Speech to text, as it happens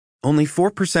Only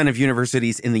 4% of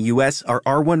universities in the U.S. are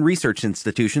R1 research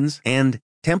institutions, and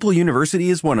Temple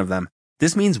University is one of them.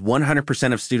 This means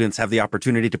 100% of students have the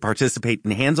opportunity to participate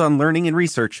in hands-on learning and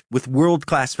research with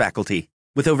world-class faculty.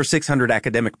 With over 600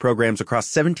 academic programs across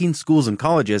 17 schools and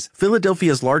colleges,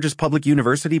 Philadelphia's largest public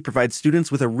university provides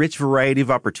students with a rich variety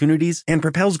of opportunities and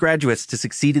propels graduates to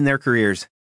succeed in their careers.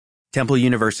 Temple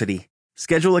University.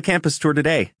 Schedule a campus tour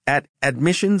today at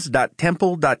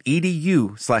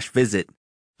admissions.temple.edu/visit.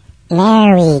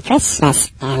 Merry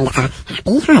Christmas and a Happy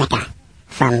Hanukkah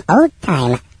from Old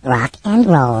Time Rock and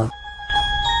Roll.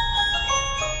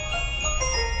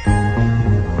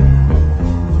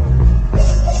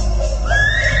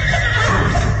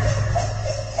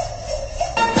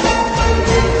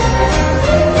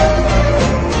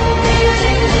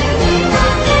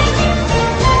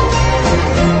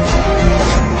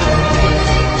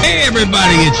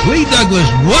 Everybody, it's Lee Douglas.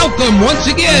 Welcome once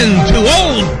again to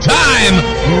Old Time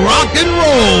Rock and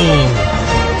Roll.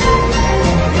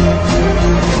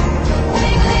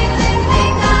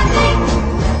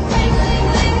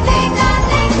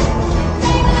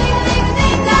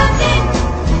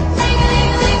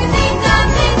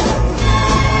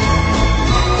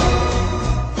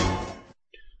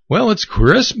 Well, it's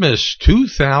Christmas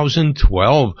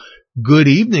 2012. Good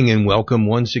evening and welcome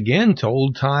once again to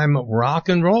Old Time Rock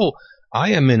and Roll.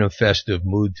 I am in a festive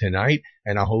mood tonight,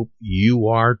 and I hope you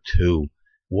are too.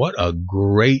 What a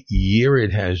great year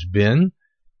it has been.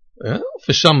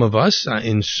 For some of us,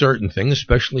 in certain things,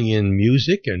 especially in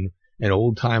music and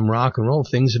old-time rock and roll,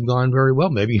 things have gone very well.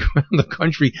 Maybe around the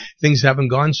country, things haven't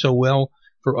gone so well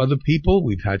for other people.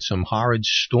 We've had some horrid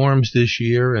storms this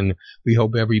year, and we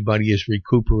hope everybody is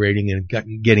recuperating and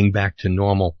getting back to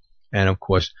normal. And, of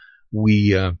course,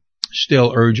 we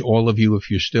still urge all of you, if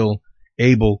you're still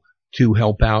able, to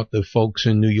help out the folks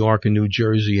in New York and New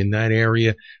Jersey in that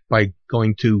area by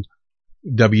going to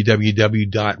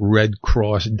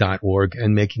www.redcross.org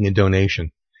and making a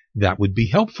donation. That would be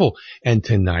helpful. And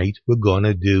tonight we're going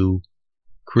to do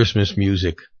Christmas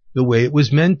music the way it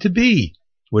was meant to be,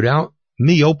 without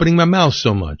me opening my mouth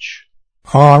so much.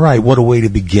 All right, what a way to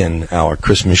begin our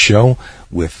Christmas show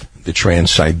with the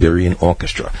Trans-Siberian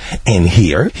Orchestra. And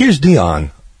here's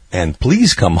Dion, and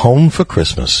Please Come Home for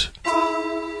Christmas.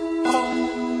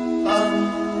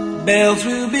 Bells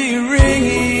will be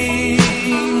ringing,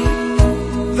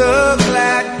 the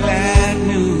glad, glad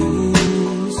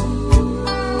news.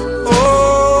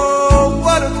 Oh,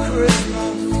 what a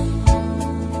Christmas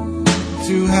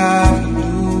to have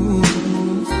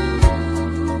news.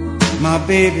 My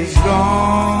baby's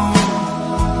gone,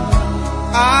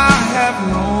 I have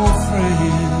no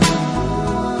friend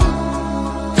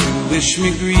to wish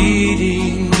me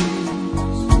greetings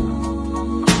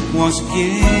once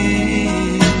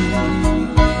again.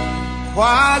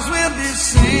 Choirs will be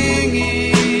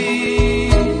singing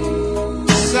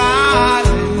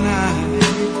silent night.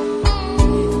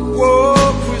 Whoa,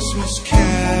 Christmas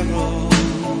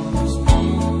carols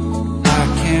by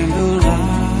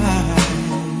candlelight.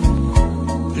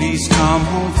 Please come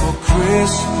home for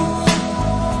Christmas.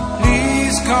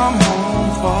 Please come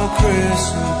home for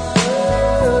Christmas.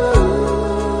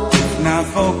 If not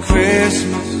for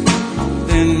Christmas,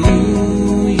 then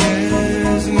New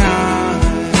Year's night.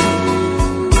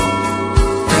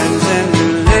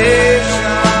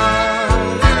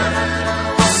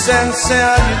 And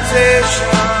salutation.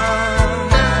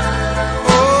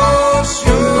 Oh,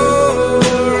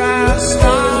 sure, our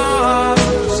stars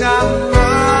shall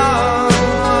above.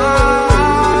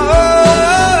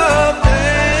 Oh,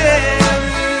 baby,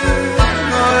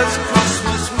 oh, it's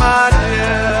Christmas, my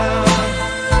dear.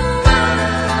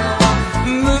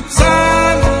 The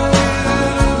time will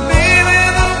be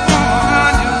with the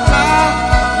one you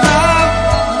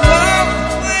love,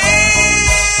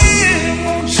 baby.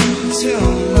 Won't you tell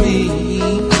me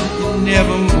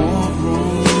nevermore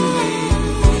grown away?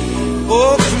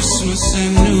 Oh, Christmas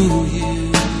and New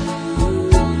Year,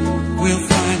 we'll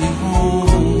find you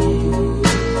home.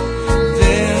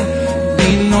 There'll be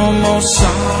no more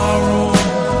sorrow,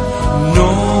 no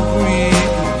grief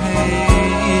or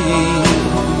pain.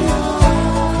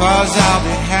 'Cause I'll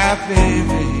be happy,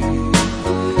 baby,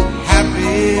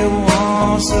 happy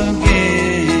once again.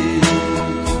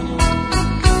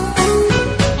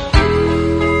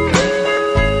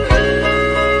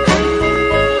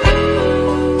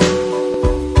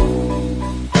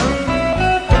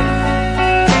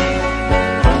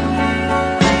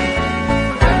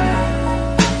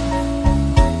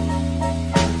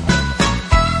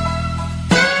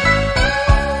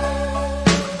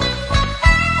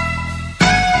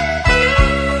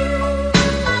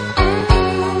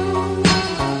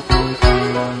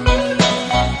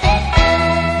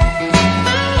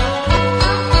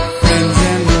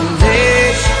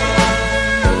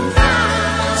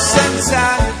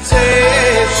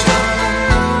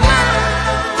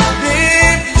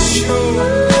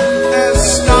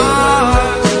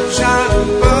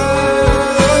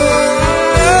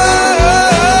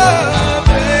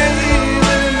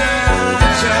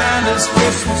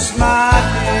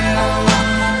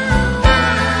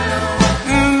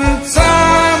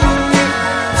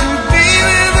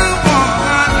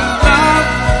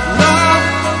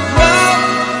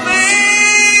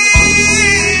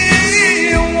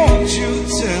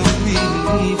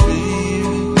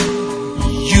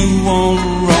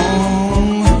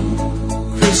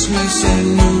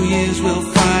 New Year's will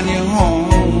find you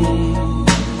home.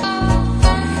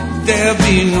 There'll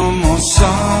be no more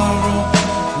sorrow,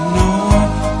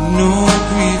 no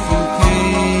grief and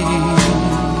pain.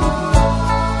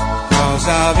 'Cause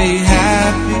I'll be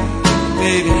happy,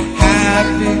 baby,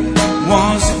 happy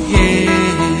once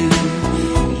again.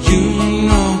 You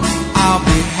know I'll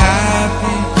be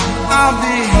happy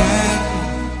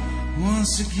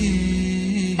once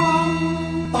again.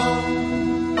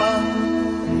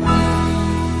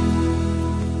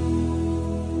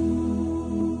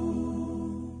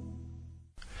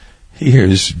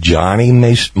 Here's Johnny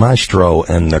Maestro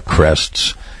and the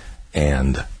Crests,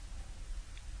 and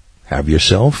have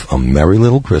yourself a merry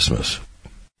little Christmas.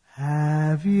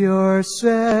 Have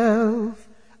yourself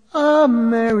a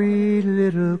merry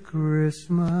little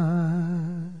Christmas.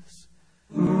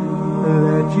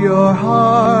 Let your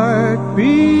heart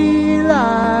be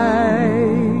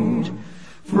light.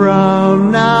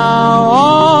 From now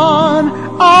on,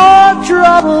 our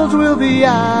troubles will be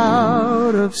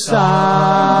out of sight.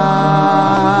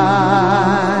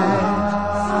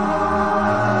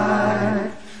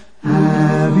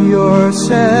 Have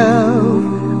yourself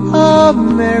a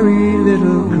merry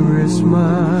little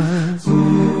Christmas.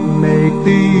 Make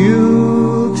the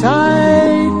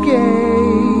Yuletide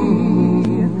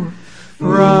gay.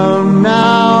 From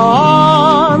now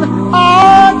on,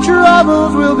 our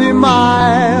troubles will be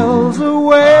miles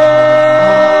away.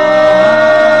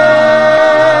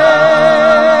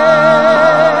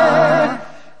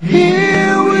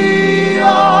 Here we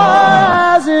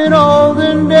are as in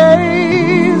olden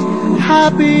days,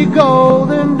 happy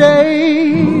golden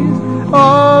days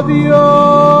of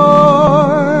yore.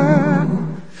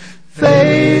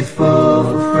 Faithful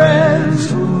friends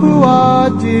who are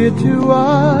dear to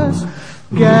us,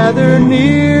 gather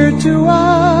near to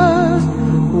us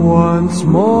once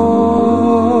more.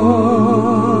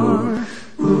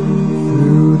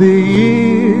 Through the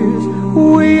years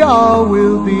we all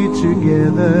will be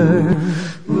together,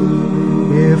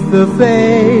 if the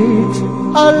fates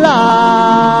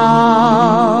allow.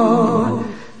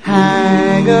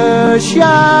 Hang a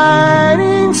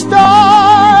shining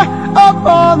star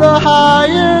upon the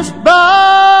highest bough,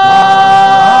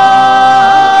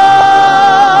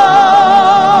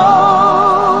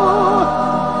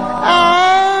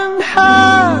 and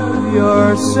have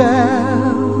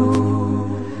yourself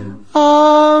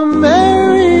a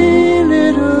merry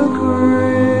little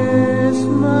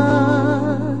Christmas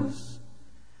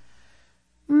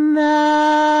now.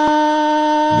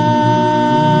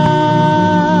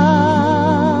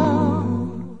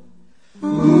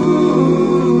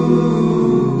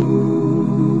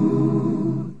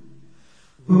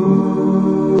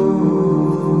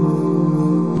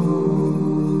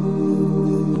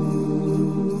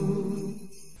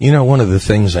 You know, one of the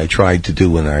things I tried to do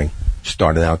when I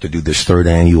started out to do this third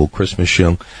annual Christmas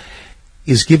show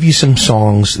is give you some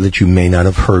songs that you may not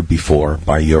have heard before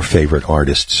by your favorite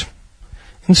artists.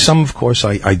 And some, of course,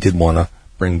 I did want to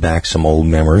bring back some old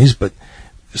memories, but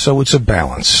so it's a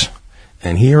balance.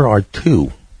 And here are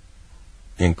two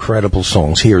incredible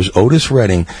songs. Here's Otis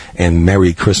Redding and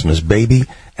Merry Christmas Baby,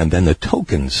 and then the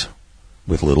Tokens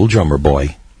with Little Drummer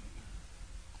Boy.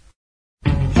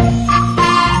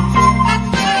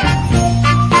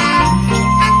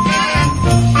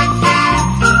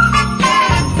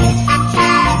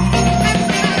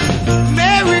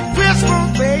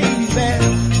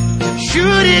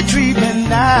 Treat me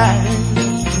nice.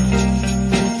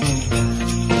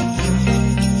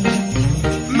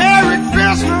 Merry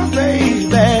Christmas,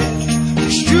 baby.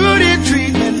 Should it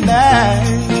treat me nice?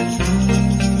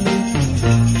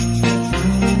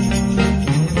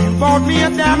 You bought me a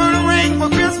diamond ring for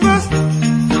Christmas. I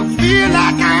feel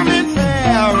like I'm in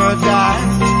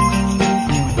paradise.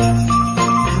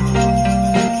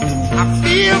 I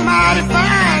feel mighty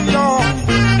fine, y'all.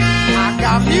 I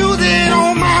got music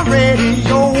on my radio.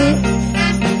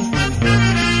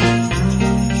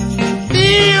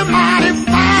 Feel mighty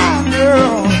fine,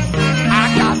 girl.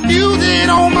 I got music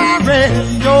on my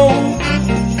radio.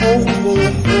 Oh, oh,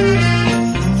 oh.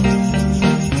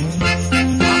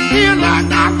 I feel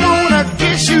like I'm gonna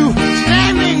kiss you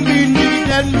standing beneath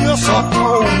that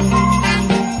mistletoe.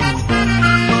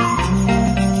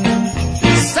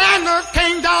 Santa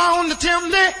came down the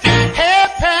chimney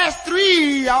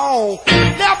 3:30, y'all.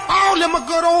 Left all them a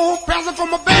good old present for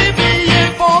my baby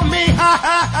and for me. Ha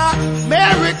ha ha.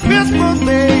 Merry Christmas,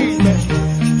 baby.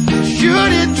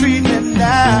 Should it treat me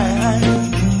nice?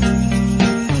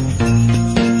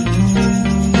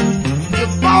 You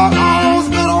bought all those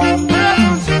good old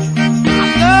presents. I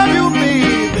love you,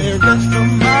 baby, rest of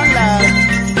my life.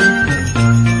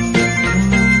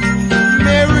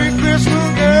 Merry Christmas,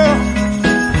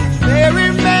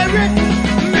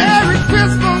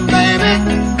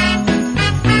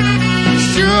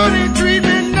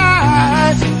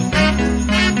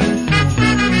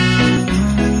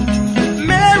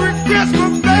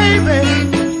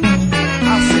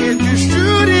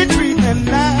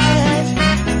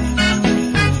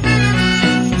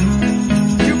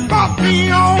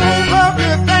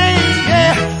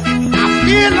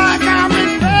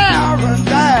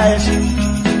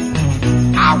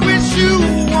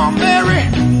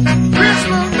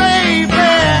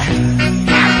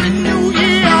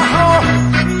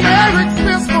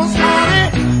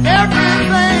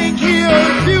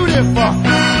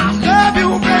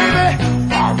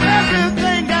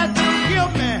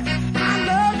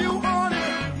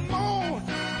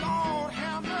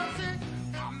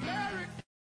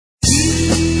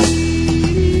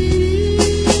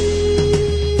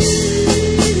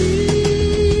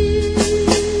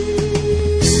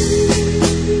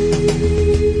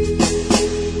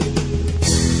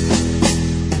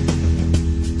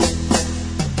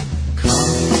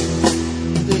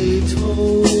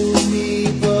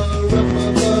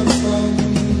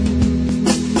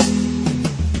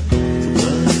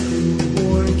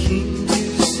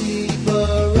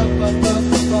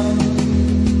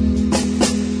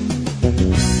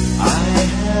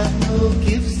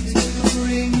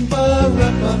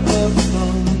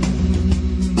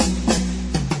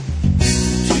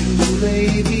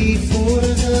 lay before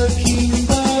the king.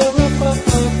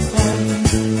 Ba-ra-pa-pa-pum,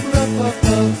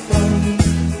 ra-pa-pa-pum,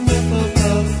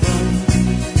 ra-pa-pa-pum.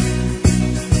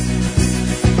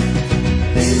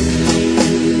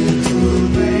 Little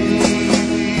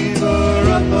baby,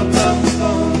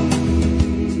 ba-ra-pa-pa-pum.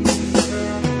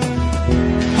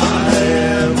 I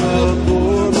am a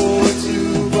poor boy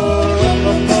too,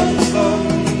 ba-ra-pa-pa-pum.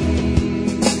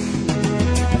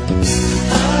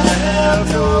 I have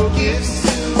no gifts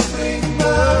to bring,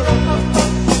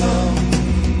 ba-ra-pa-pa-pum.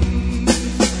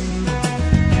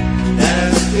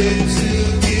 That's been to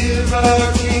give our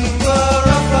king,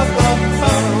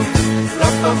 ba-ra-pa-pa-pum,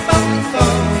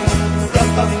 ra-pa-pa-pum,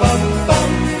 ra-pa-pa-pum.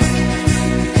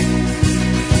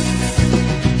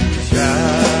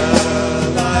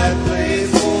 Shall I play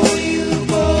for you,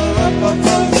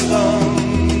 ba-ra-pa-pa-pum,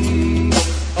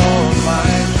 on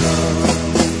my drum?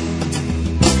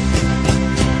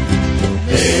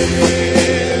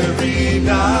 Every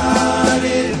night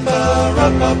in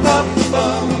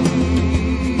ba-ra-pa-pa-pum,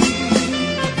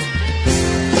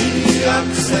 the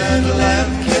ox and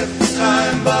lamb kept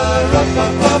time,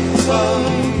 ba-ra-pa-pa-pum.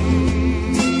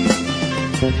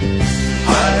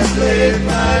 I played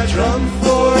my drum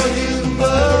for him,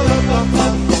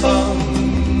 ba-ra-pa-pa-pum.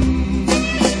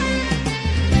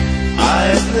 I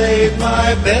played my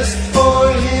best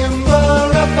for him,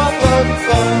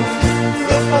 ba-ra-pa-pa-pum,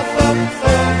 ra-pa-pa-pum,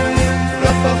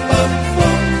 ra-pa-pa-pum.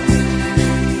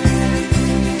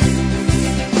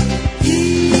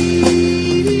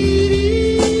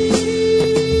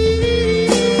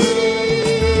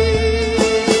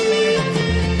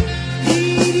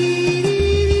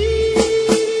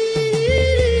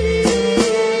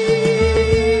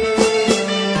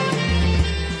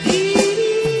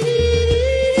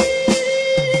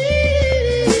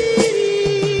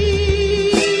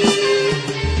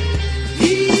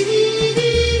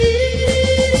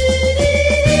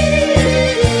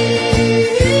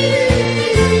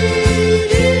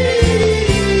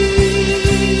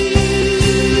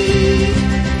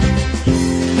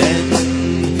 Then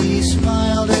he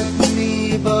smiled at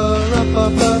me,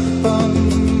 ba-ra-pa-pa-pum,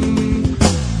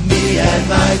 me and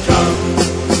my drum,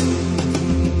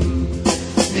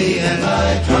 me and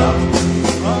my drum,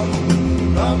 rum,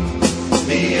 rum,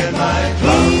 me and my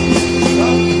drum,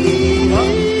 rum,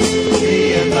 rum, me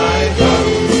and my drum,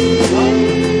 rum,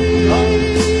 rum,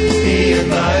 me and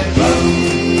my drum, rum,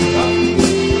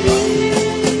 rum,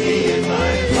 me and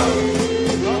my drum,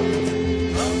 rum,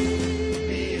 rum,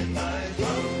 me and my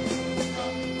drum,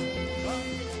 rum, rum,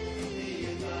 me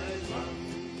and my drum.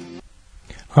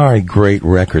 All right, great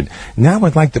record. Now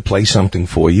I'd like to play something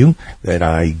for you that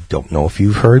I don't know if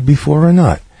you've heard before or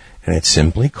not. And it's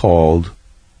simply called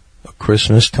a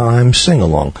Christmas Time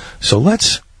Sing-Along. So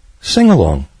let's sing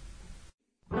along.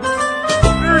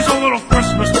 Here's a little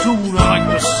Christmas tune I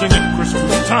like to sing at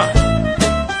Christmas time.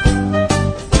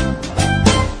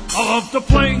 I love to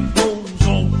play those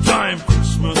old time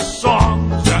Christmas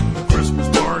songs at the Christmas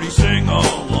party sing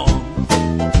along.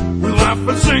 We laugh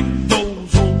and sing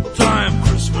those old time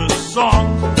Christmas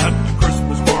songs at the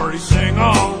Christmas party sing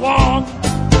along.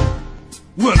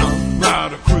 When I'm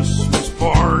at a Christmas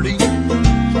party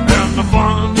and the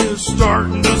fun is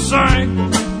starting to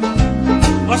sing,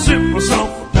 I sit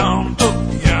myself down at the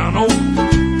piano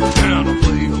and I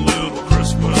play a little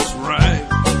Christmas rag.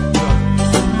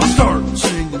 I start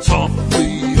singing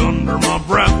softly under my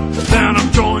breath, then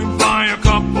I'm joined by a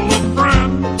couple of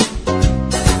friends.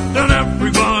 Then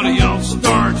everybody else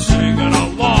starts singing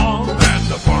along, and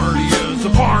the party is a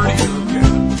party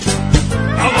again.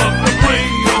 I love to play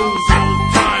those old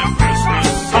time Christmas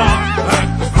songs at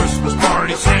the Christmas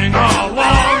party sing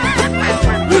along.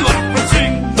 We laugh and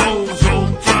sing those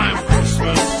old time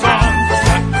Christmas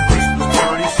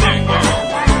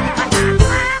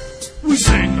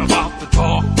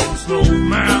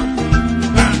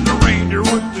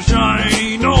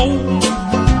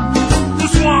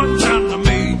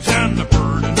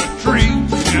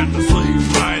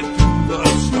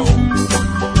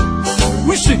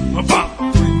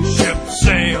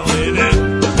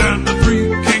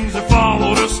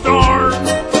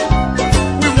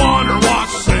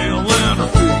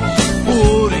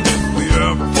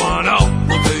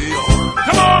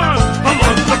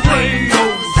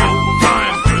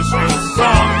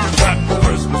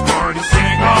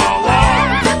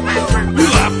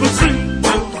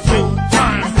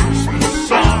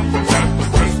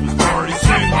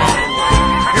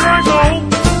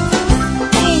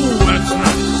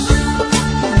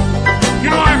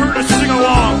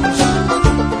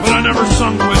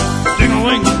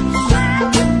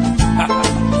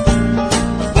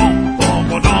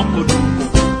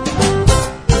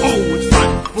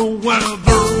the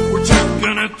weather, we're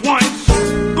checking it twice.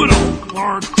 But all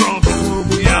our troubles will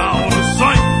be out of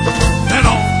sight, and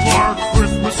all our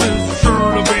Christmases are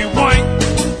sure to be white.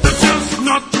 The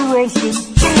chestnuts are roasting,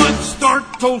 so let's start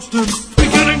toasting.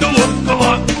 Beginning to look a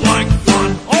lot like fun.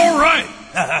 All right.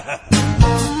 I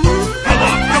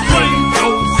love to play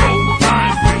those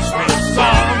old-time Christmas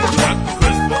songs at the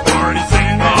Christmas party,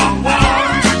 sing along.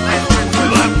 We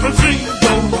laugh and sing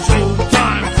those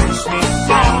old-time Christmas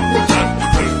songs at the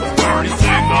Christmas party,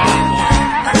 sing along.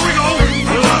 Here we go.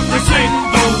 We laugh and sing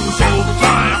those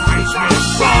old-time Christmas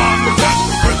songs at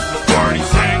the Christmas party,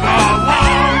 sing along.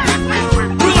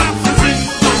 We laugh and sing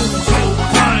those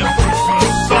old-time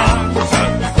Christmas songs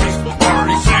at the Christmas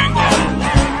party, sing along.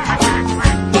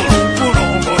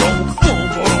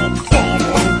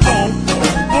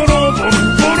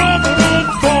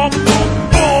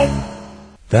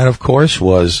 That, of course,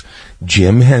 was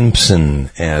Jim Henson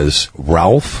as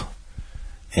Ralph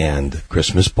and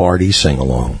Christmas Party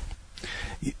Sing-Along.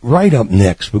 Right up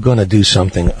next, we're going to do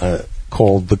something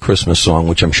called the Christmas song,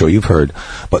 which I'm sure you've heard,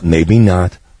 but maybe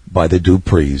not, by the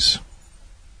Duprees.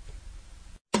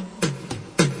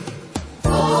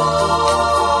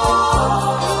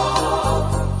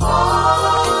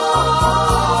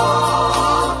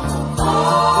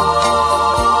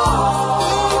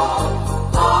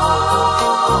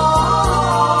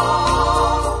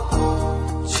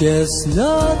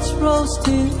 Chestnuts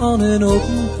roasting on an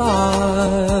open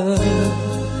fire,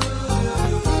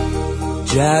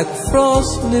 Jack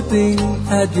Frost nipping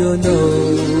at your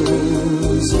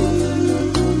nose,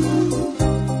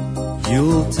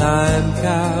 Yuletime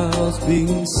carols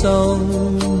being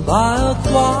sung by a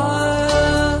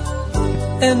choir,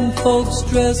 and folks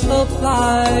dress up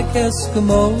like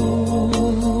Eskimos.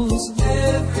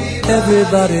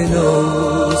 Everybody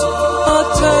knows a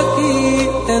turkey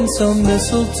and some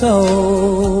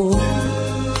mistletoe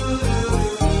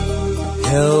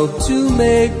help to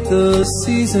make the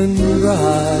season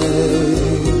right.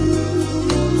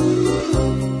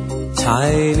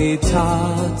 Tiny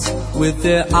tots with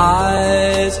their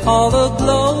eyes all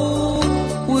aglow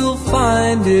will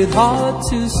find it hard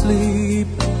to sleep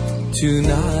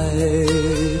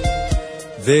tonight.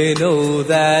 They know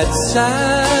that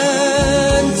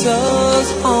Santa's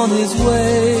on his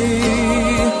way.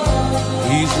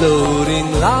 He's loading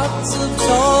lots of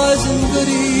toys and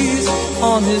goodies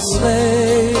on his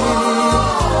sleigh,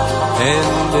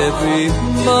 and every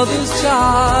mother's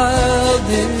child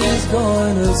is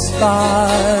gonna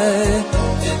spy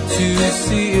to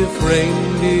see if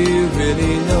reindeer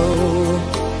really know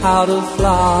how to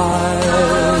fly.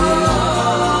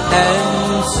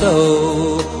 And so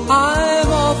I'm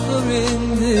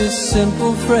offering this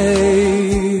simple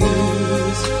phrase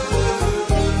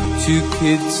to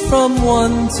kids from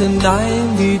 1 to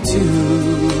 92.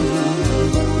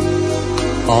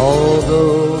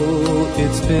 Although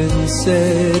it's been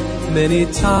said many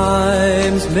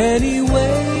times, many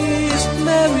ways,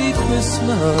 Merry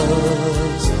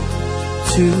Christmas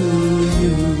to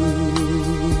you.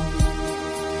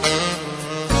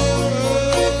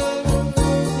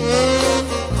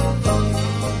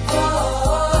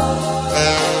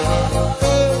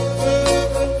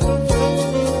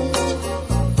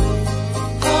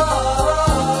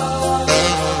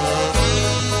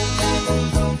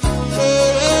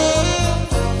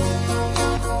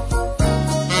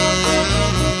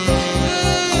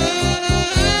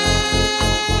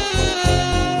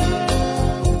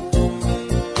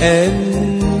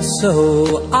 And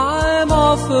so I'm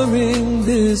offering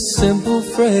this simple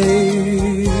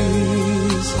phrase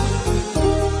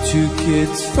to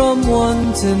kids from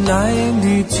 1 to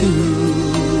 92.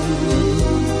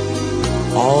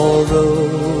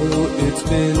 Although it's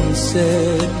been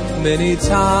said many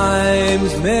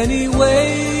times, many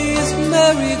ways,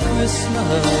 Merry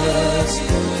Christmas,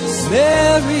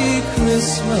 Merry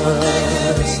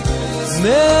Christmas,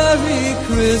 Merry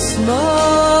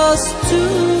Christmas to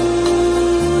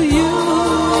you.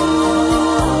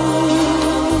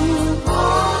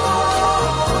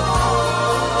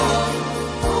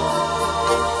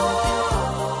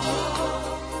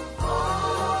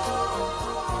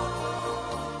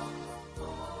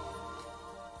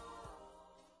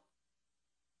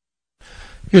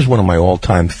 Here's one of my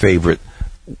all-time favorite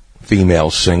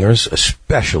female singers,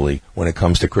 especially when it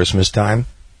comes to Christmas time.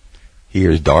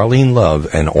 Here's Darlene Love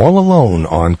and All Alone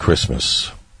on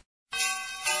Christmas.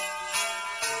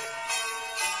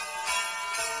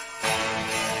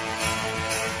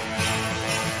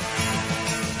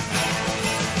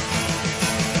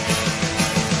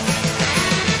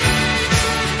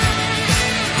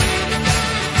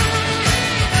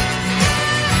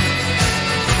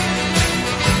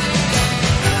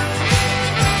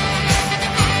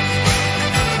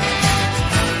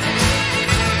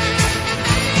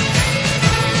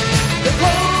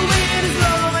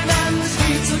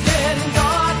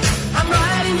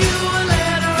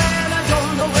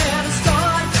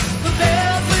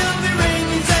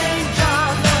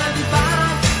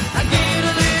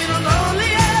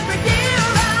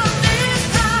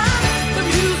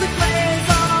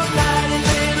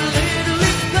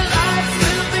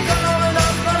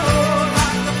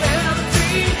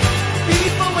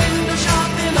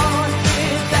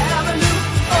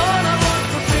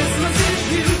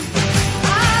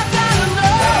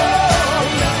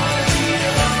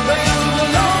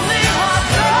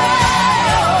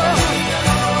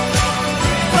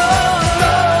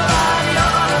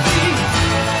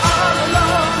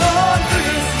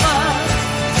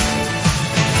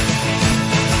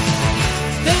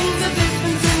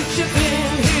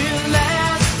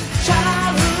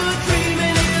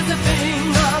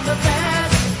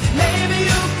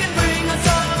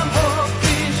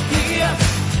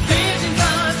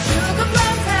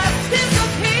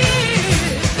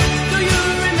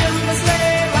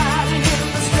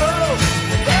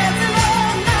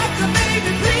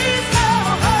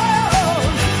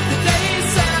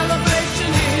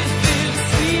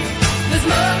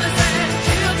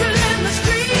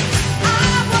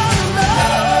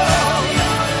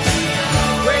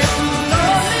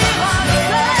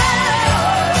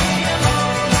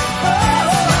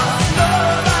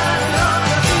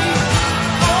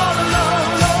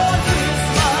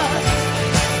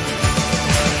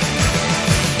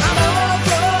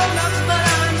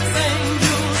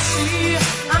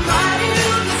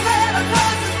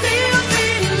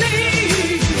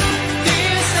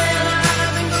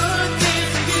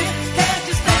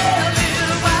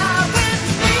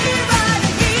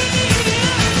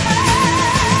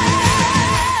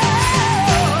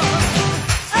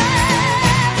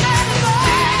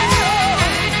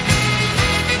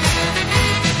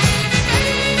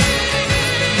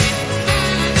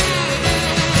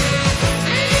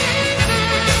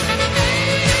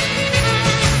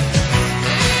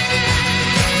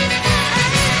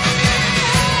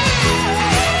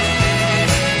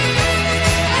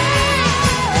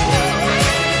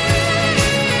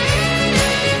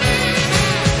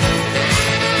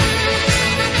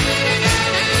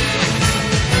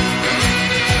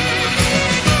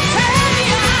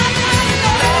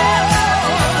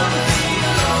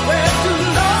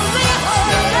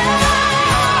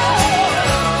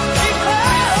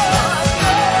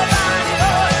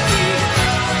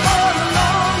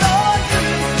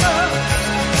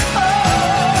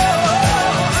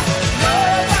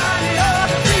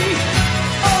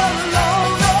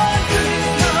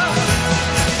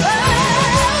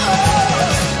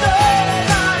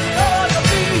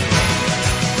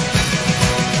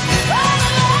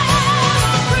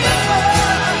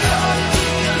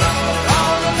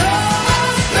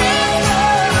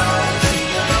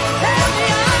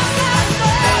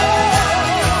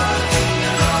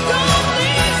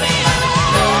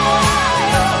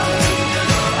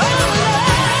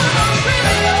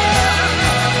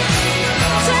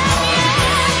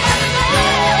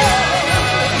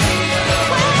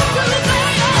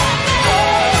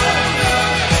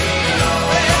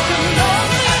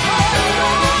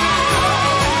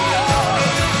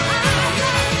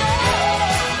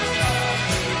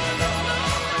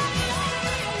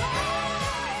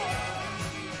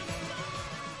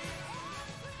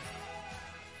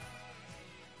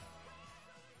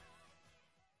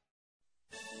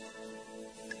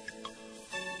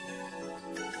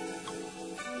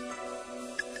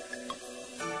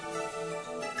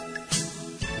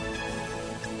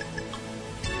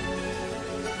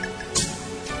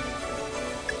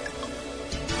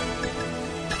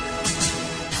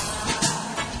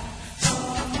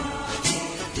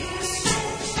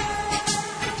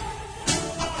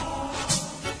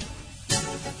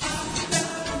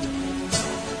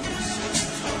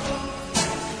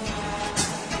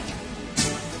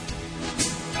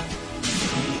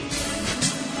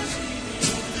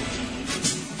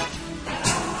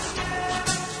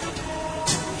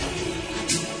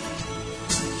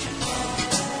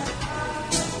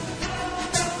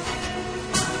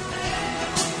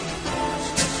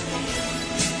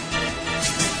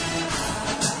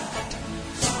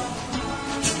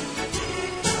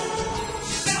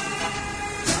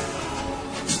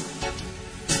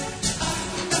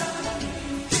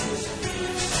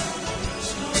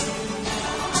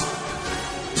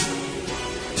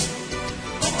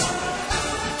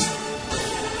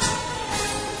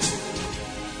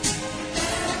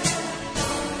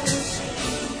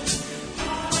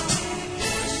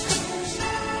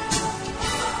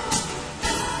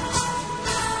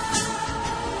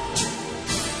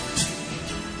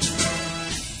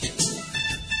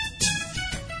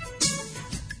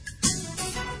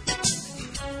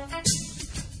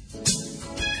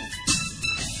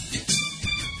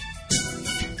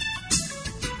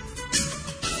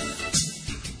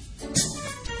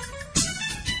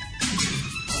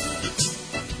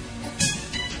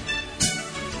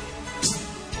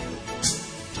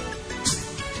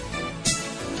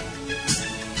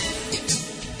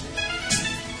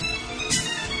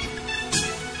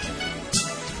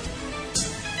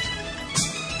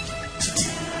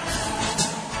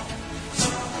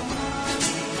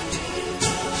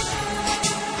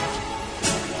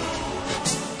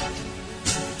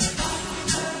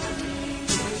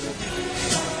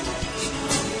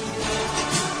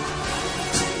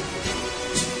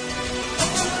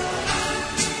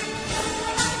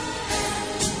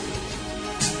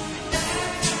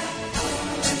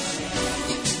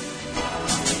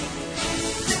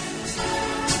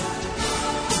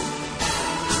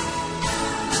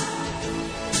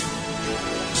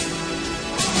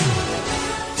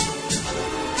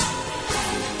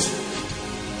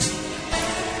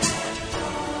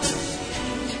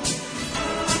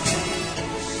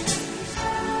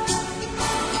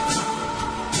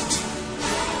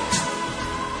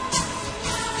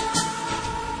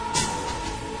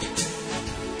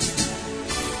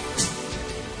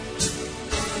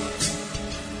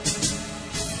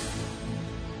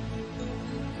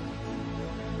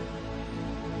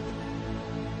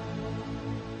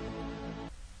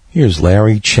 Here's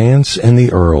Larry Chance and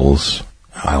the Earls.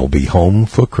 I'll be home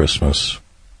for Christmas.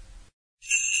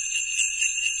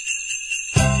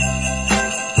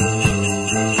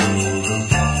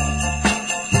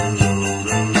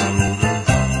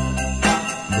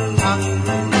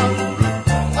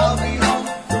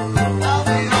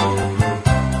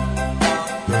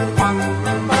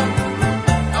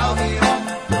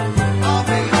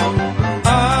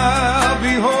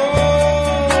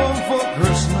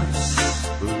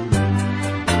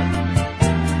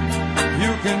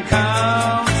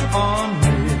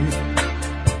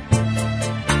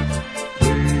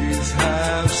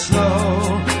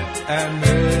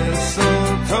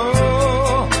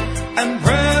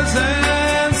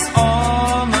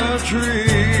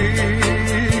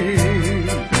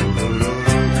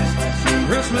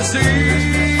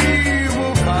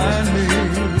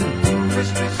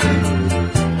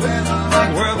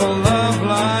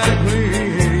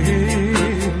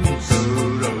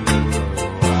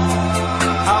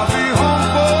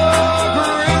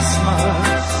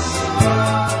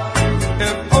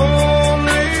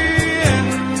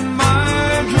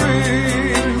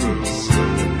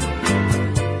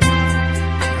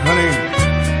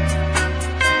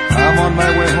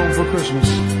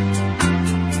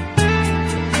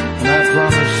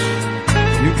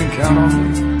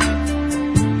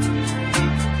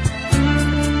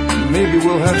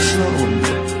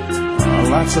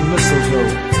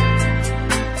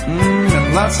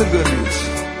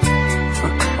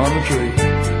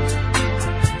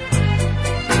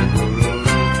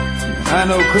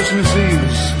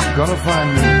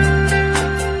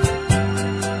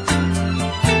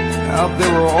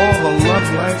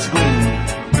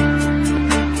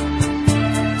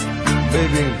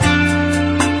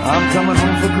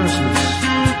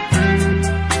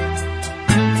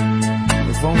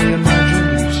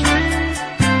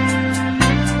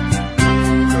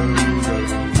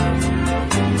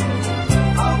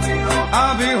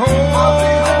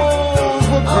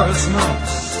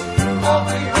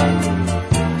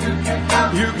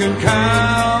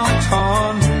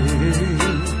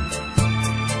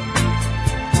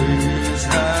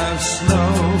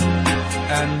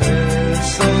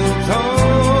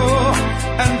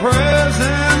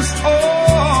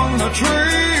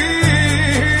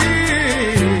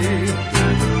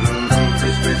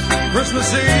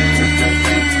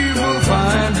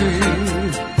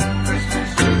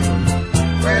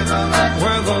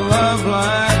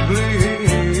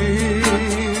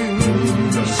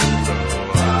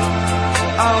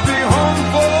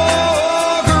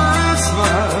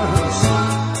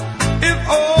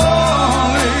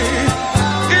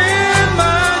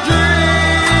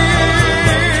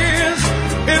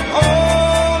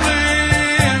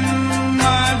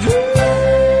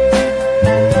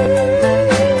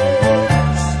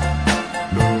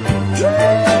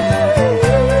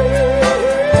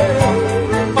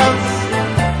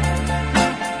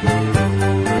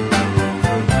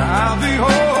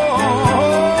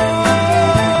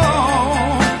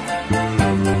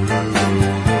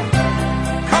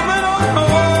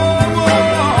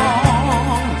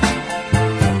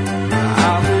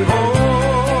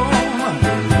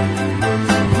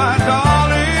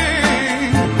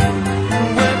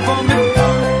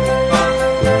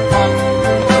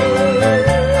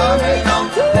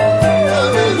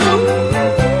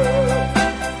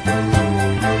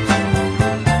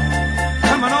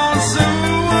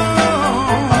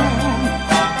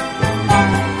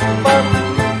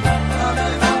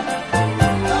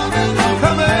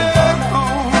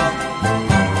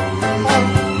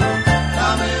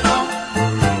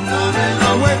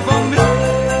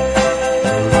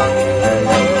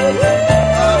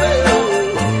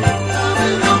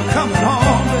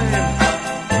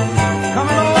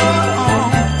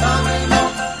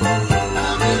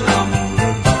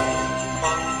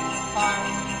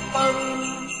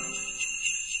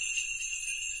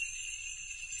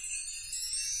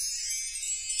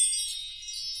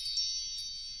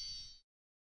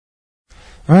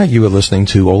 All right, you are listening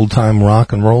to Old Time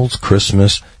Rock and Roll's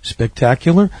Christmas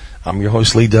Spectacular. I'm your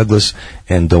host, Lee Douglas,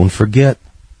 and don't forget,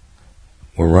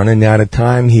 we're running out of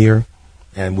time here,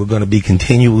 and we're going to be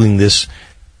continuing this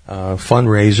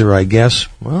fundraiser, I guess,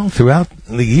 well, throughout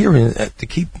the year to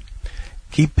keep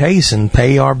pace and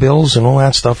pay our bills and all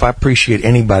that stuff. I appreciate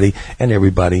anybody and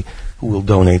everybody who will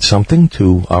donate something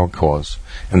to our cause,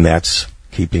 and that's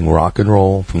keeping rock and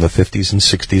roll from the 50s and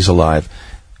 60s alive.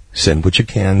 Send what you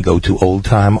can. Go to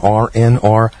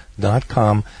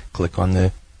oldtimernr.com, click on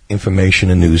the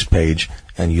information and news page,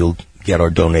 and you'll get our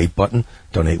donate button.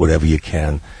 Donate whatever you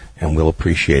can, and we'll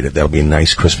appreciate it. That'll be a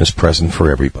nice Christmas present for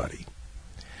everybody.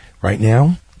 Right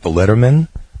now, The Lettermen,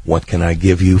 What Can I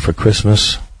Give You for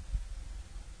Christmas?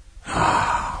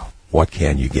 What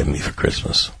can you give me for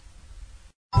Christmas?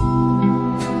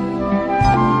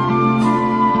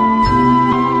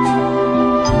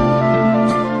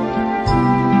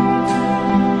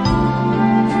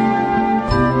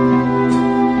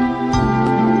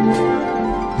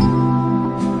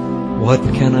 What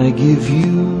can I give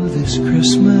you this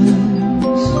Christmas?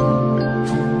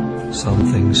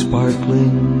 Something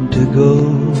sparkling to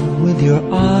go with your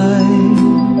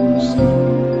eyes.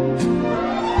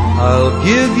 I'll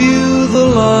give you the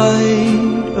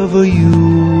light of a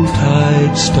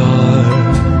Yuletide star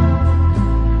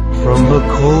from the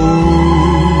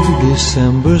cold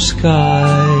December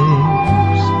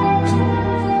skies.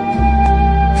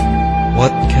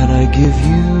 What can I give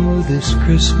you this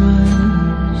Christmas?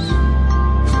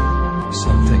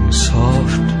 Something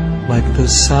soft like the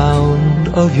sound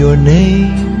of your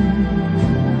name.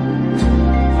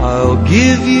 I'll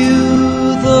give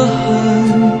you the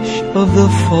hush of the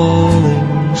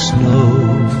falling snow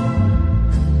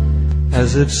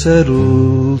as it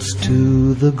settles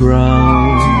to the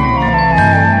ground.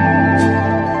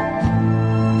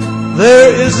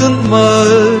 There isn't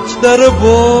much that a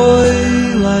boy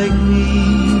like me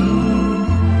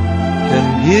can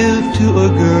give to a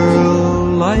girl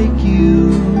like you.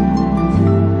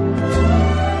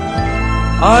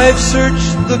 I've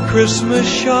searched the Christmas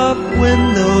shop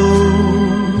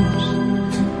windows,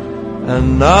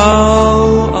 and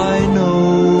now I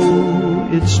know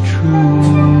it's true.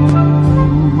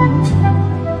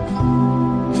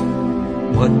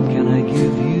 What can I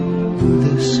give you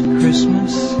this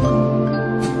Christmas?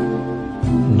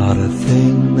 Not a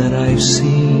thing that I've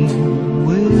seen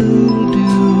will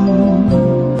do.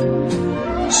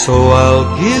 So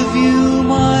I'll give you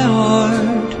my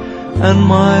heart and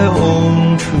my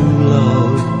own true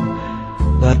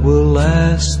love that will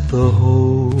last the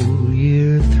whole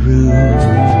year through.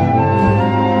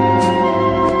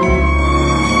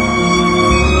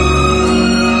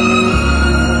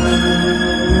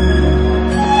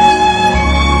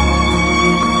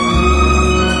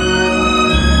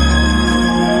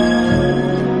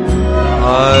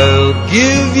 I'll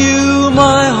give you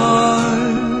my heart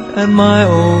and my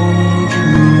own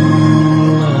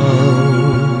true love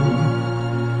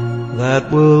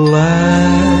that will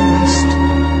last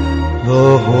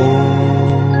the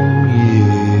whole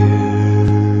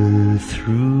year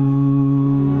through.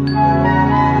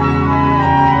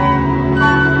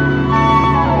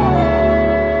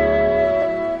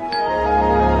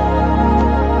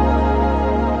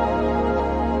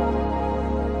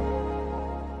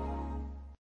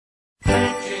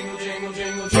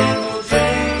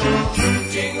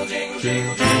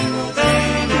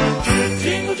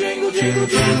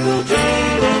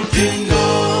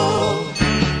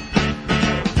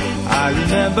 I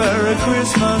remember a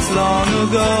Christmas long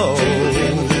ago.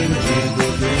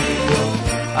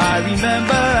 I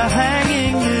remember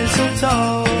hanging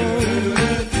mistletoe.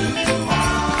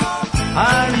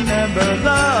 I remember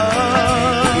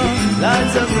love,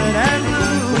 lights of red and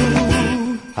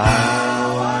blue.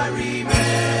 How I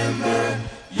remember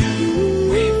you.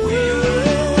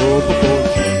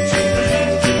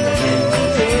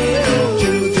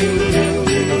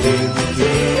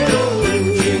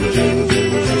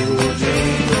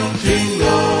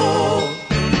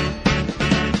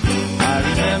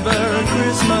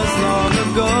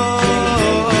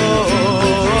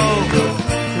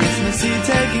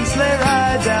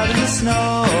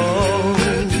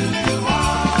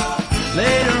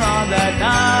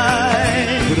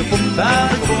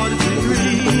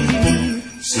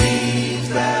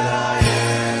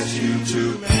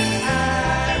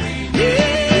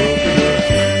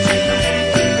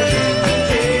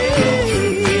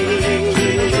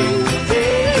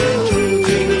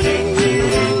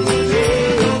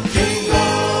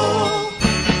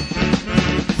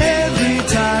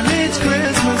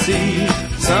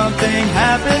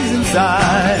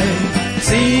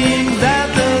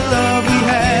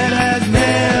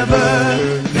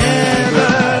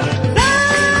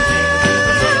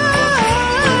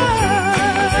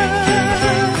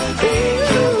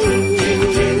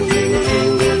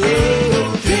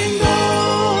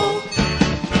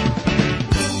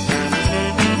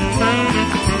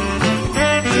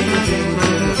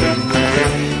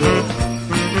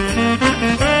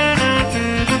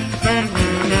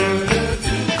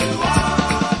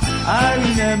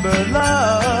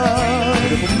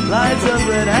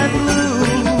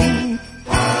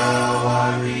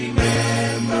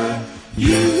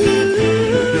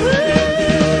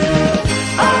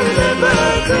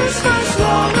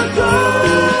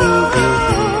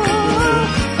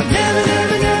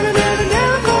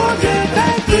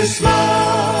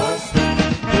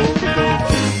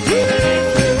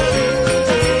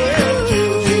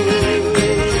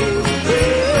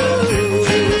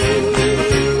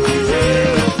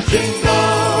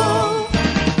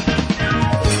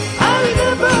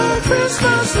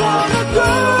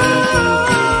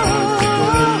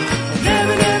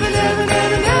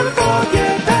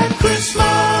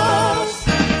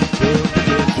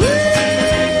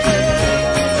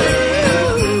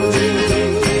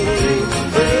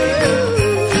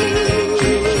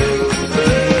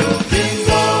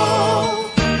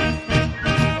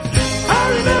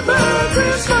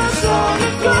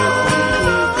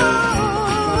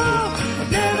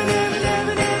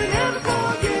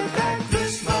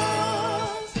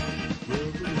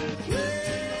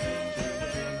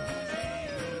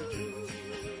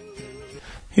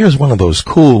 Here's one of those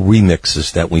cool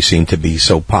remixes that we seem to be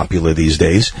so popular these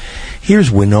days.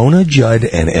 Here's Winona Judd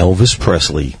and Elvis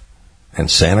Presley. And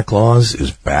Santa Claus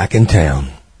is back in town.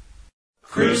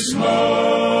 Christmas,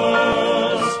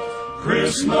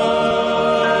 Christmas,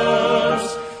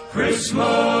 Christmas.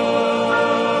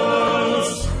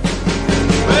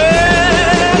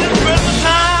 Well, it's Christmas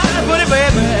time, pretty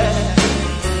baby,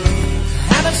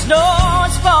 and the snow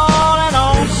is falling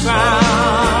on the ground.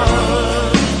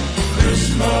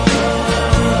 Christmas.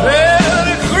 Well,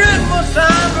 it's Christmas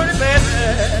time, pretty baby,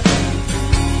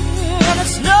 and the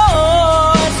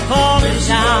snow is falling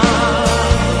down.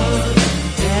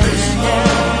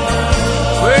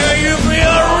 Well, you be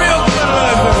a real good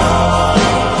lover.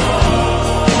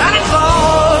 Santa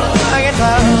Claus is back in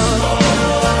town.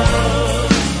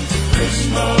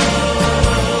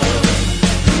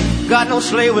 Got no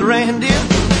sleigh with reindeer,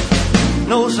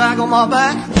 no sack on my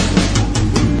back.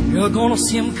 You're gonna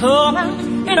see him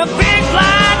coming in a big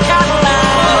black Cadillac.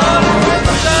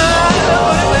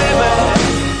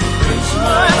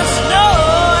 And the snow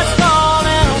is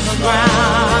falling on the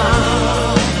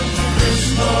ground.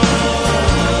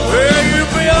 Well, you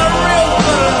be a real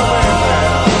good lover.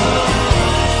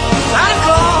 Santa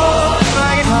Claus is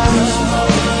back in town.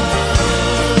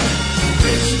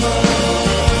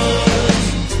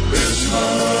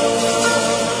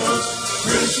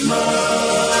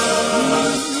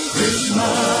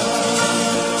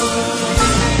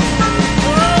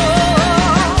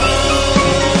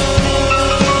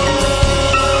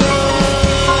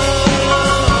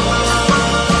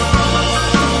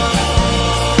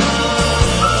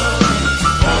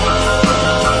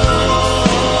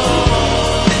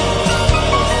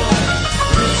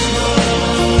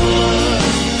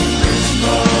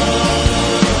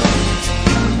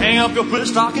 Hang up your pretty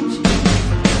stockings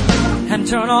and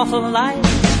turn off the light.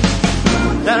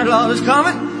 Santa Claus is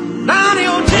coming down to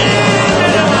your chimney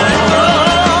tonight.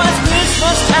 Oh, it's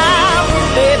Christmas time,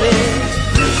 baby,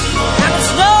 and the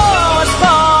snow is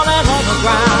falling on the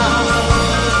ground.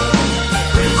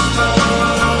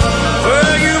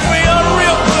 Well, you be a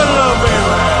real good little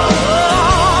baby.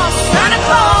 Oh, Santa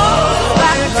Claus is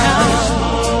back in town.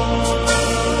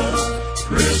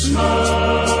 Christmas,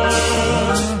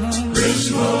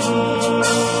 Christmas.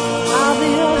 I'll be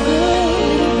a good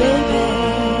baby.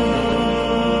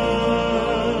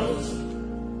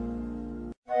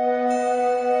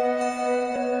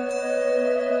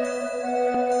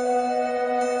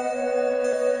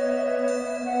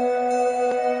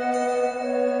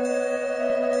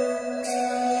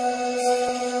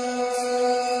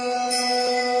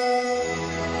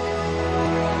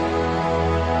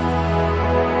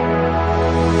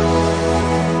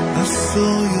 I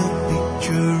saw your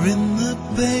picture in the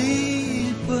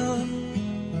paper.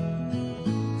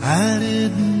 I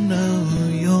didn't know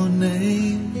your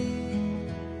name,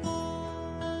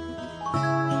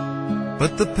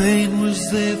 but the pain was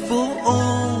there for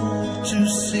all to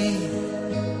see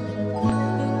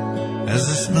as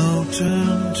the snow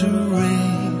turned to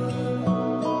rain.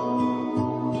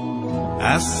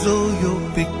 I saw your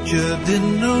picture,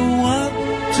 didn't know what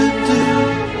to do.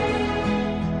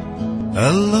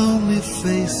 A lonely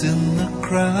face in the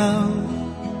crowd.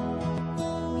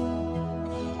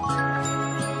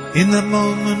 In the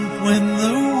moment when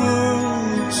the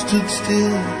world stood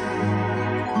still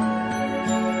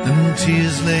and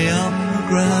tears lay on the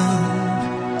ground.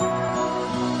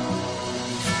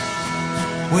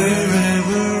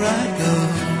 Wherever I go,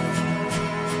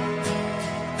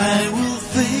 I will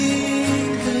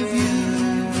think of you.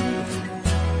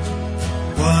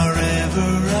 Whatever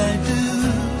I do,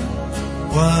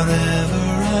 whatever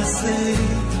I say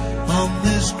on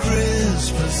this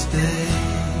Christmas day.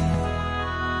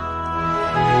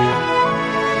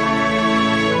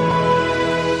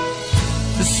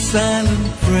 The silent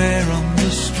prayer on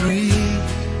the street.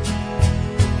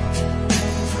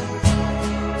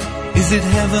 Is it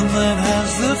heaven that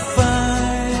has the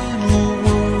final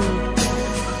word?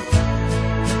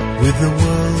 With the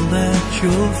world at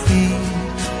your feet.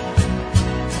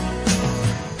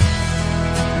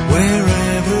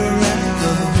 Wherever I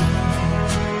go,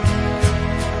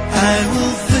 I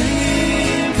will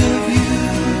think of you.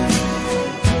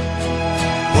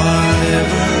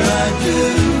 Whatever I do,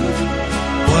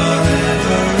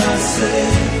 whatever I say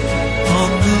on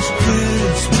this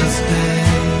Christmas day.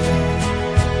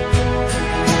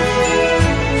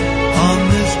 On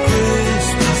this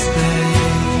Christmas day.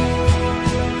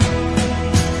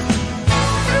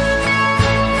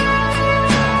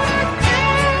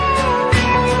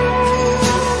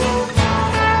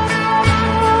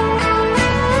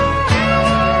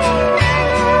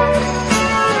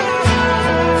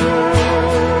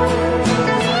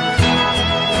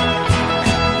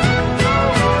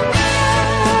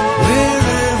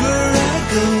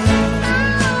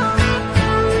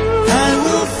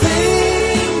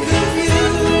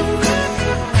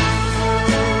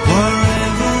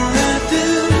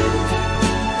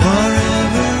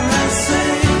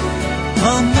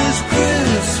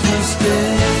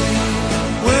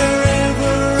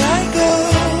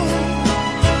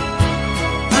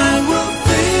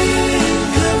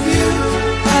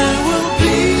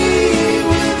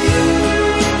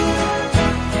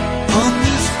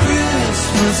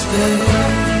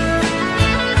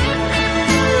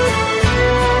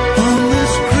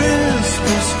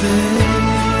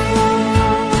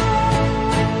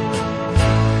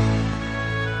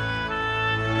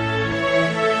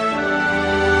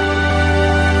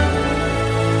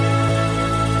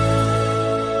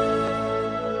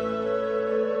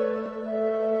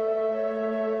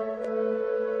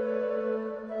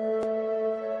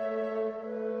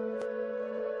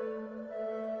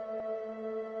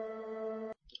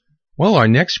 Well, our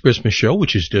next Christmas show,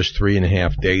 which is just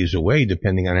 3.5 days away,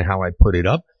 depending on how I put it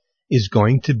up, is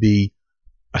going to be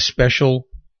a special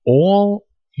all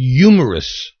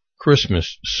humorous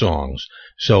Christmas songs.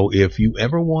 So if you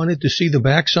ever wanted to see the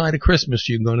backside of Christmas,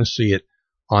 you're going to see it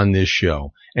on this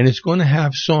show. And it's going to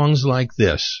have songs like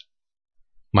this.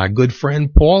 My good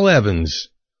friend Paul Evans,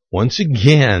 once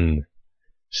again,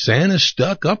 Santa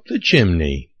Stuck Up the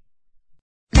Chimney.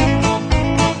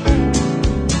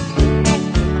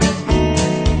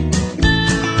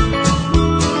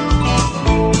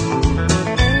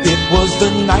 It was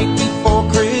the night before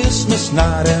Christmas,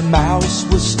 not a mouse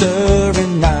was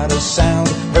stirring, not a sound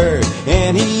heard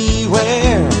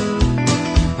anywhere.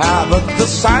 Ah, but the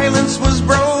silence was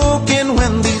broken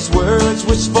when these words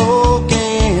were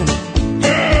spoken.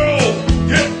 Help!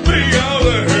 Get me out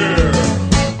of here!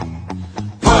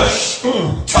 Push,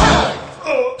 tug,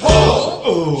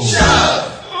 pull,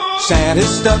 shove.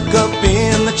 Santa's stuck up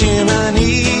in the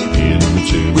chimney.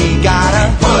 We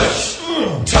gotta push,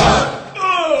 tug,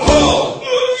 pull,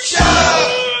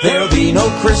 shove. There'll be no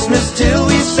Christmas till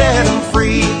we set him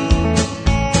free.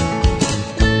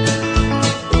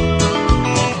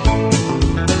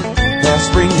 Last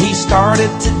spring he started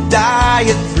to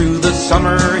diet. Through the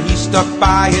summer he stuck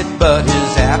by it, but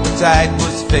his appetite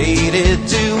was faded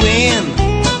to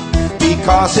end,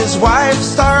 because his wife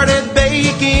started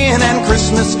baking and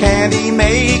Christmas candy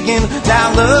making.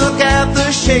 Now look at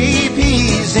the shape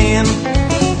he's in.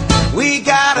 We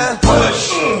gotta push,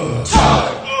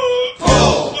 tug,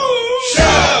 pull,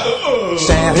 shove.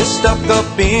 Santa's stuck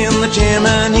up in the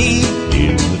chimney.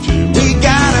 We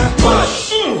gotta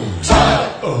push,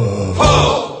 tug,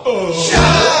 pull,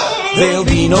 shove. There'll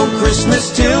be no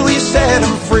Christmas till we set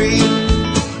him free.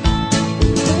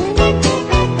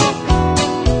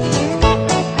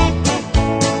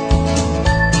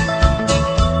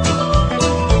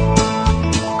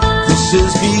 This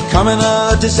is becoming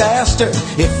a disaster.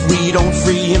 If we don't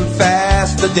free him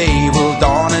fast, the day will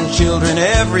dawn and children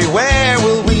everywhere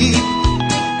will weep.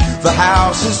 The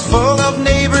house is full of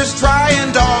neighbors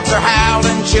trying, dogs are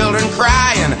howling, children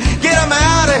crying. Get them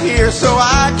out of here so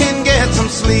I can get some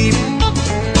sleep.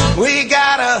 We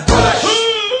gotta push,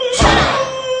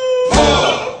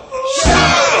 pull,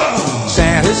 shove.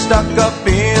 Santa's stuck up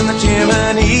in the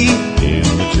chimney.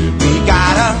 We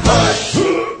gotta push,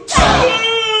 tug,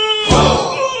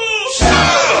 pull,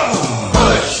 shove.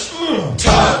 Push,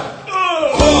 tug,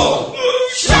 pull,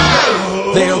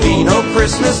 shove. There'll be no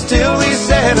Christmas till we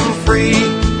set him free,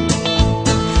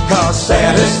 'cause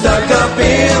Santa's stuck up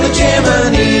in the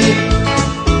chimney.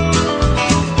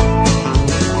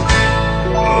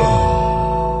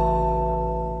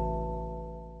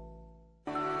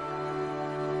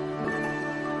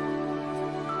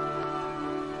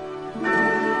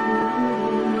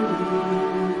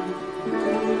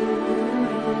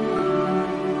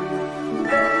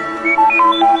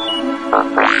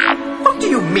 What do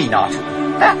you mean, Arthur?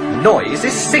 That noise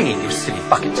is singing, you silly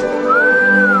bucket.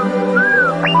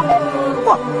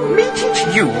 What, me teach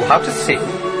you how to sing?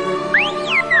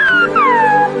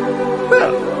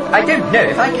 Well, I don't know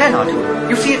if I can, Arthur.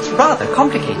 You see, it's rather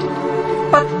complicated.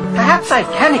 But perhaps I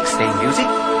can explain music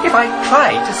if I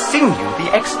try to sing you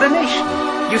the explanation.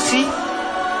 You see,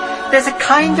 there's a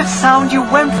kind of sound you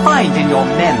won't find in your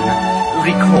mem.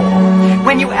 Recall,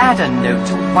 when you add a note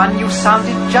to one you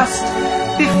sounded just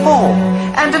before,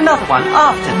 and another one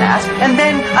after that, and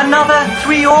then another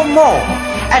 3 or more,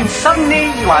 and suddenly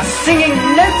you are singing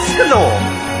notes galore.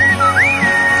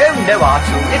 Oh no,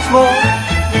 Artu, it's more,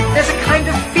 there's a kind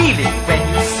of feeling when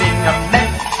you sing a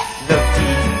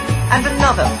melody, and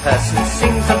another person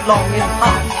sings along in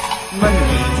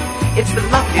harmony. It's the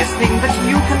loveliest thing that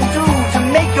you can do to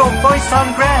make your voice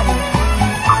sound grand.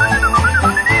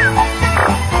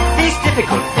 These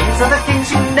difficult things are the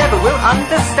things you never will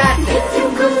understand. If you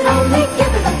could only give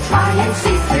it a try and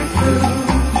see them through,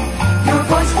 your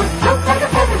voice would float like a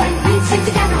feather and we'd sing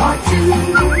together or two.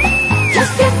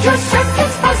 Just get your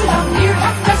circuits buzzing, a mere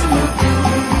half dozen will do.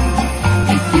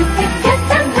 If you can get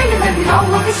them ringing, then we all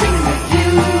will be singing with you.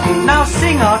 Now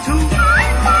sing, Artu.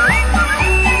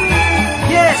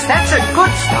 Yes, that's a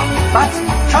good start, but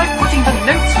try putting the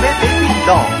notes where they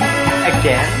belong.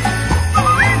 Again.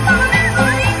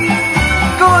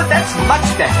 Good, that's much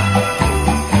better.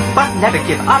 But never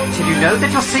give up till you know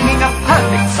that you're singing a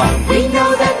perfect song. We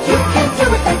know that you can do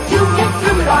it, that you get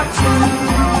through it, Artu.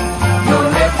 Your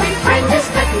every friend is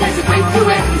betting there's a great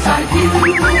duet inside you.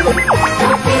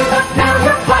 Don't give up now,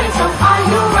 you're flying so high,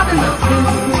 you're up in the blue.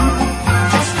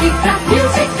 Just keep that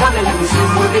music coming and soon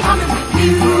we'll be humming with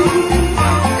you.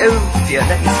 Oh dear,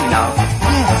 let me see now.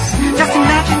 Yes, just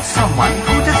imagine someone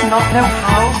who does not know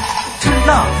how to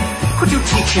laugh. Could you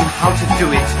teach him how to do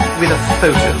it with a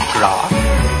photograph?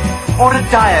 Or a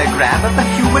diagram of the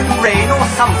human brain or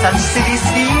some such silly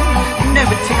scheme? No,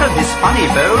 but tickle his funny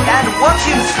bone and watch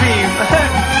him scream.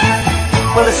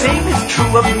 Well, the same is true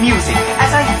of music,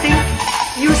 as I think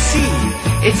you see.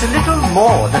 It's a little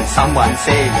more than someone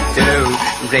saying do,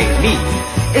 re, mi.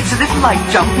 It's a little like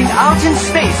jumping out in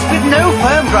space with no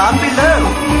firm ground below.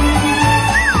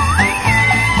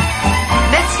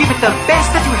 Let's give it the best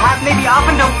that you have, maybe up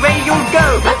and away you'll go.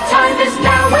 The time is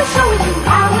now, we're showing you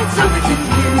how it's over to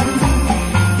you.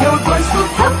 Your voice will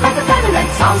pump like a feather,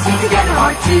 let's all sing together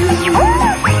our two.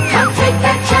 Come take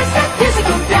that chance, that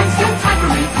musical dance, no time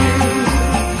for review.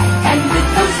 And with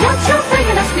those notes you're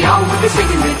bringing us, we all will be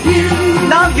singing with you.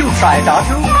 Now you try it,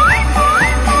 Artu.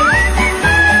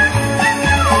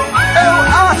 Oh,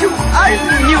 Artu, I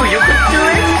knew you could do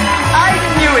it. I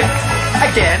knew it.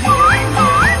 Again.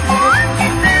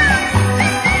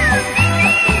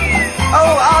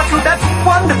 Oh, Artu, that's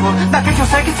wonderful. Now get your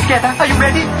circuits together. Are you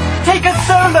ready? Take a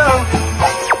solo.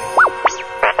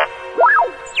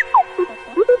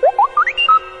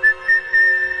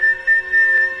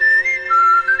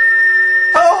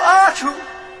 Oh, Artu,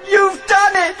 you've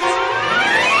done it.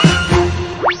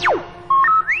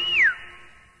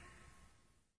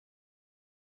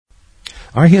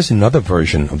 All right, here's another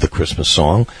version of the Christmas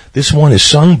song. This one is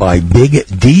sung by Big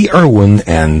D. Irwin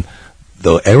and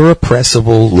the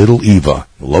irrepressible Little Eva,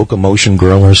 the locomotion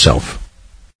girl herself.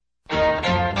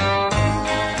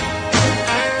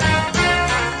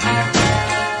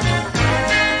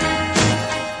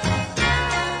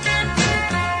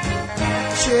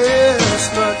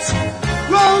 Chestnuts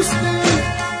roasting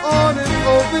on an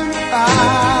open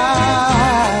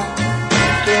fire.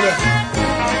 Then a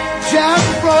Jack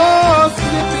Frost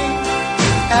nipping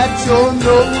at your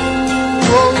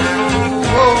nose.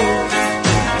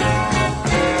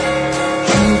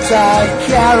 Yuletide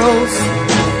carols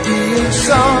being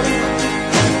sung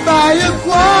by a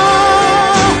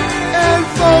choir and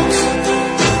folks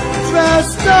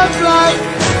dressed up like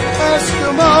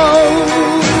Eskimos.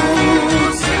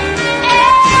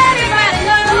 Everybody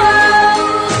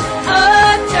knows a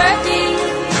turkey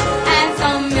and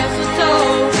some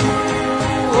mistletoe.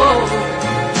 Whoa.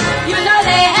 You know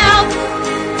they help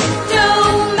to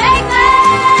make the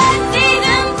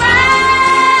season bright.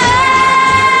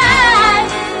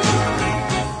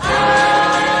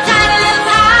 Tiny little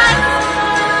tots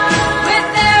with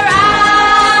their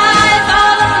eyes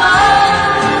all aglow,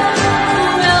 who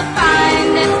will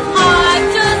find it hard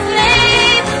to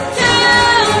sleep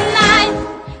tonight.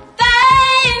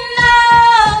 They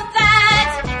know that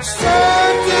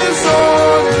Santa's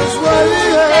on his way.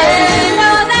 they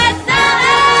know that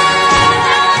Santa's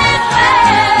on his way.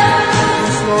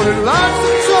 He's loaded lots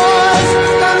of toys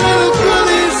and little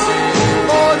goodies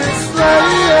on his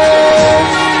sleigh.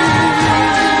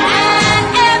 And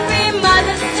every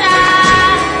mother's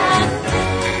child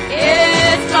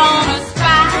is gonna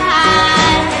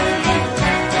strive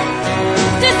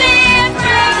to see if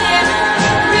reindeer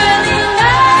really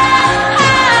know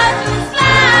how to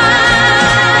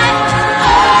fly.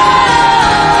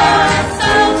 Oh,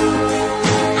 so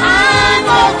I'm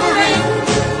offering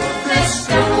this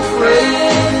simple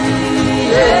phrase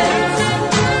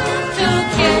to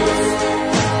kids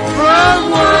from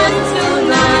 1 to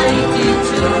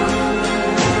 92.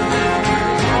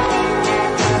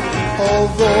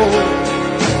 Although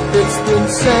it's been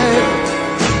said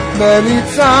many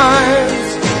times,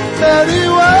 many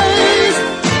ways,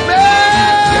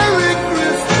 Merry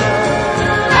Christmas.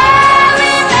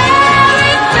 Merry,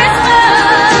 Merry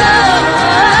Christmas.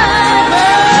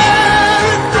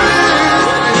 Merry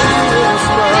Christmas.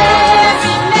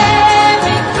 Merry,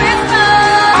 Merry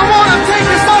Christmas. I want to take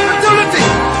this opportunity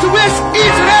to wish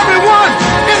each and every one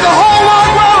in the whole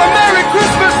wide world a Merry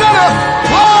Christmas and a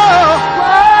whoa,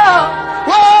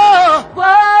 Whoa,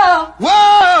 whoa, whoa,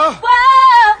 whoa, whoa.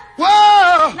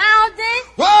 whoa, Now, D.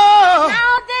 whoa,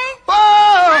 Now, D.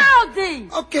 whoa. Now, D.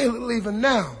 Okay, leaving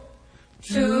now.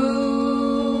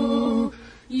 To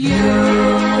you.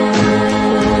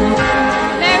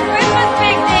 Merry Christmas,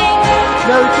 Big D.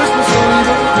 Merry Christmas,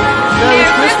 Alita. Merry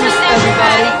Christmas,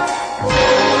 everybody.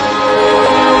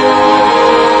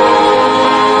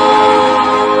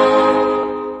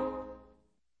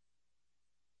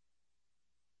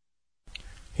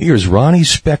 Here's Ronnie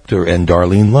Spector and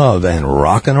Darlene Love and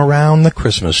Rockin' Around the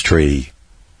Christmas Tree.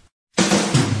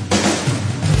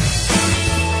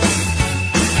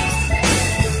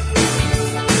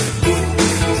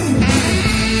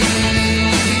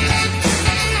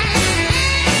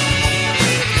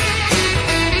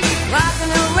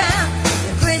 Rocking around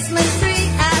the Christmas tree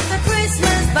at the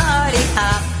Christmas party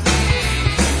hop.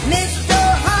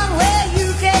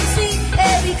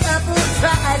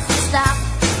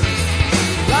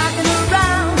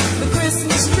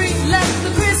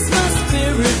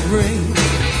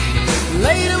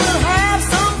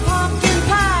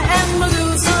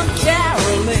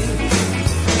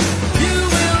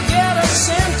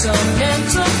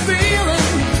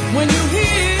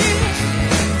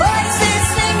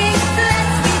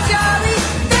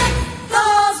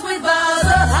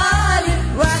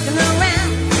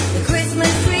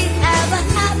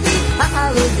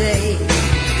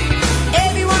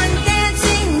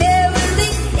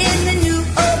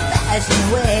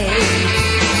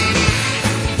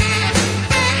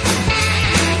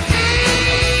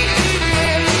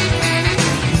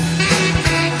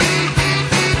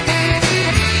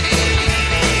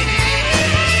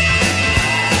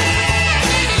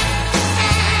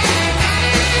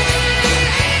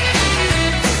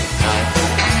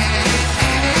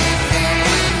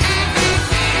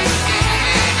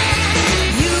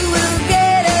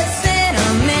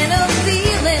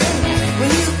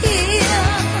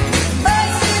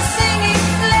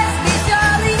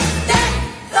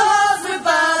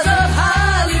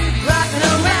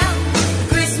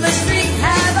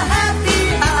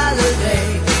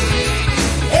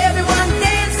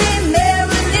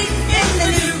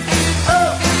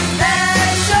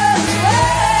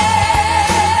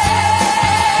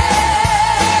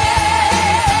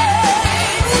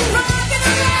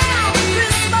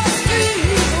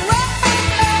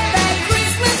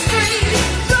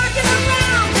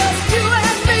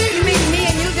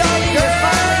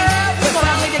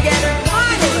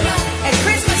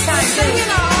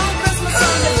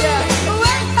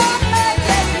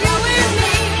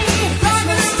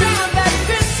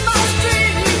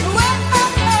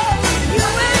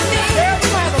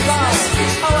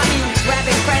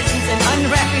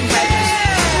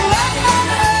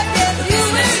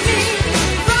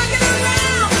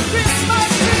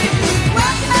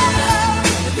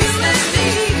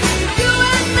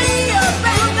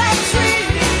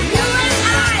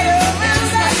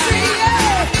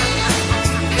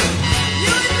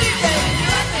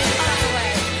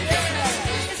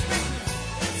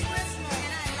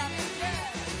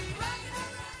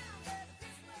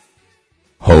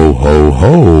 Ho, ho,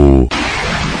 ho.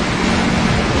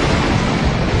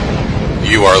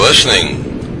 You are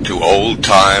listening to Old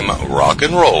Time Rock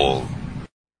and Roll.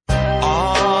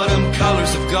 Autumn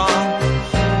colors have gone.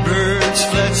 Birds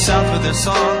fled south with their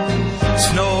song.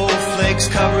 Snowflakes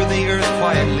cover the earth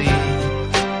quietly.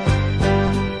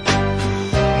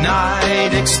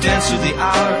 Night extends through the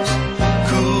hours,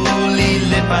 coolly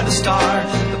lit by the stars.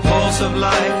 The pulse of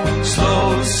life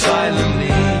slows silently.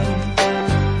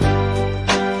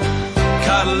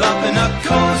 Cuddle up in a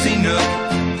cozy nook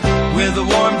with a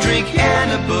warm drink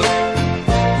and a book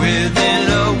within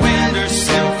a winter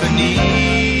symphony.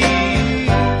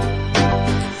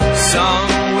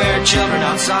 Somewhere children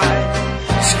outside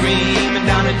screaming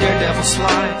down a daredevil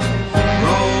slide.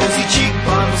 Rosy cheek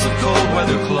bundles of cold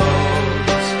weather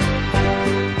clothes.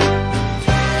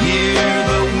 Hear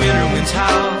the winter winds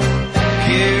howl,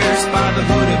 pierced by the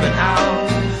hood of an owl.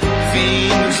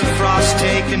 Fingers of frost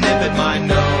take a nip at my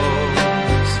nose.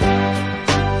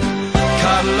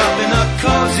 Cuddle up in a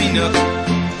cozy nook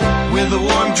with a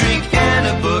warm drink and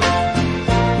a book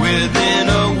within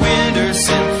a winter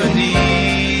symphony.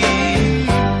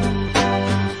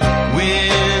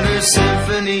 Winter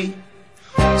symphony,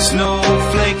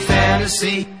 snowflake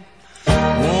fantasy,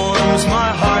 warms my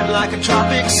heart like a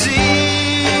tropic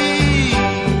sea.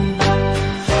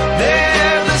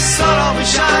 There the sun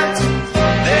always shines,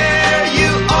 there you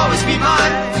always be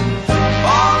mine,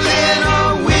 all in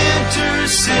a winter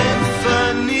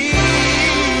symphony.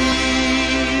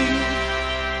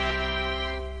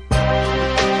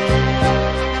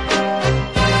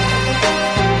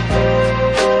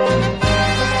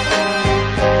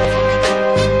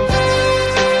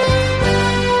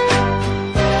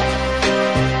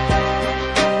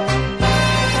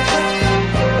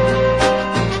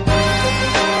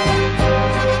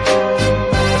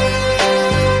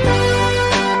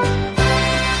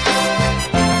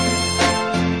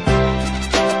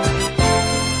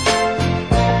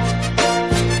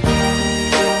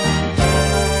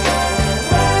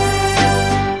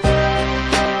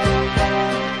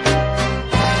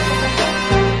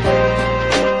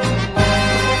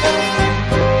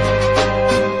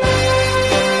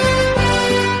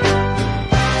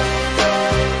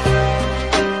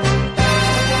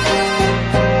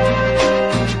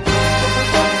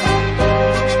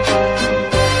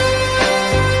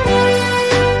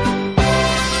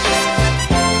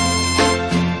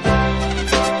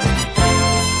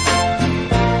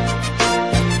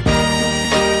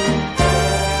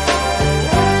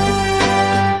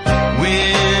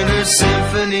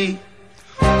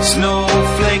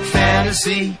 Snowflake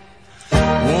fantasy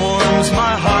warms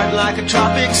my heart like a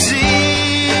tropic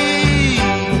sea.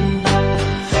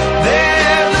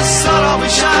 There the sun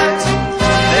always shines,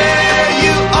 there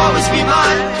you always be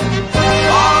mine,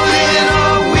 all in a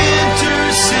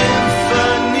winter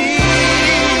symphony.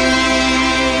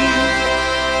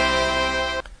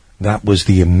 That was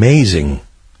the amazing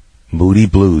Moody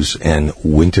Blues and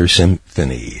Winter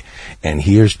Symphony. And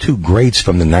here's two greats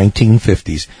from the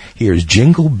 1950s. Here's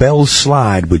Jingle Bells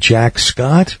Slide with Jack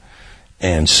Scott,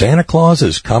 and Santa Claus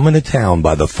is Coming to Town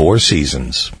by the Four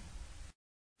Seasons.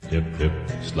 Hip, hip,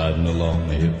 sliding along,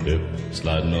 hip, hip,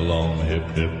 sliding along, hip,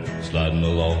 hip, sliding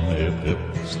along, hip, hip,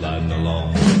 sliding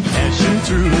along. Dashing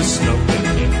through the snow, hip,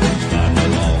 hip, sliding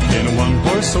along. in a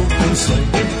one-horse open sleigh,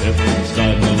 hip, hip,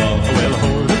 sliding along. well,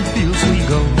 o'er the fields we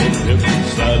go, hip, hip,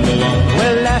 sliding along.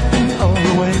 well, laughing all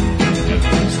the way, hip,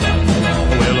 hip, sliding along.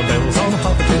 well, the bells on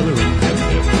Hoppatoller, hip,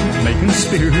 hip, making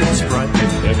spirits bright,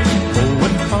 hip, hip. oh,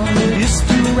 what fun it is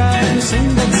to ride and sing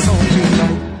that song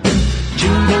tonight.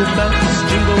 Jingle bells,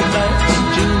 jingle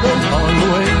all the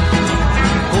way.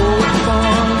 Oh, what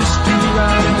fun it is to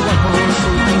ride in a one-horse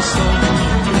open sleigh.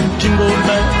 Jingle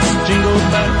bells,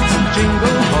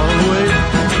 jingle all the way.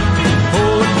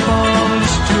 Oh, what fun it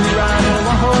is to ride in a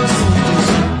one-horse open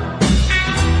sleigh.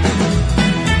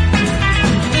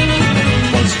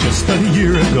 Was just a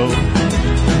year ago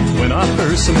when I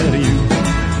first met you.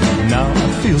 Now I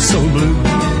feel so blue.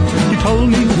 You told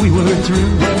me we were through.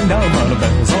 Well, now my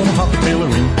bells on Hoppatoller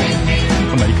ring,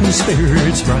 making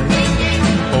spirits bright.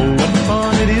 Oh, what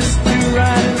fun it is to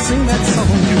ride and sing that song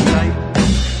tonight.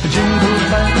 Jingle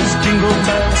bells, jingle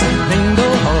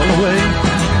all the way.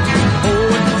 Oh,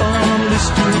 what fun it is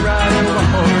to ride in a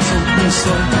one-horse open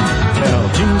sleigh. Well,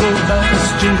 jingle bells,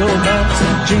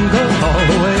 jingle all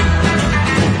the way.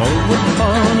 Oh, what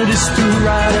fun it is to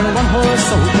ride in a one-horse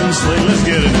open sleigh. Let's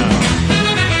get it now.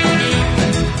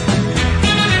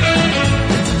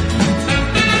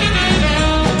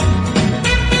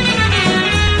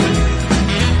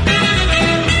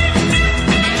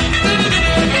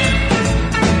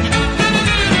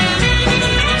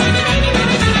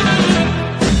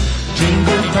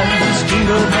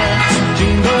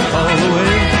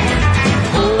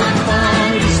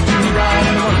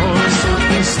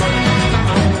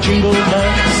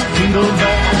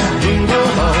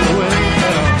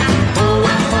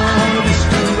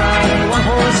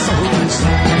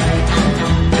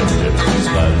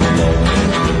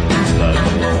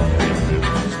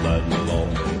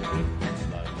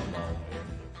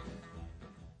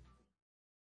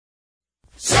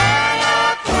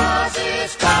 Santa Claus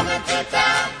is coming to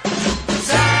town.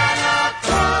 Santa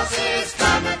Claus is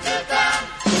coming to town.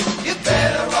 You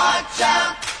better watch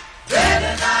out.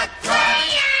 Better not cry.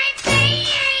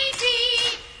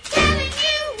 Baby, telling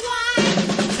you why.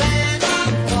 Santa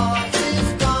Claus is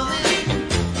coming.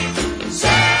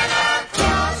 Santa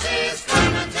Claus is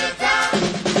coming to town.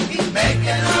 He's making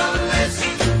a list,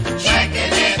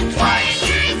 checking it twice.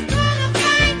 He's gonna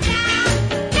find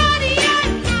out naughty or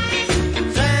nice.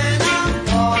 Santa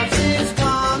Claus is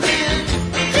coming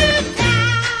to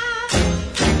town.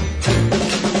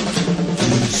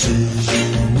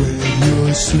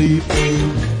 You're sleeping.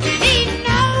 He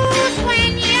knows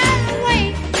when you're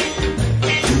awake.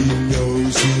 He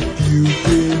knows if you've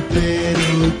been bad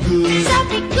or good. So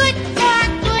be good for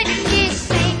goodness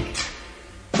sake.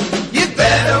 You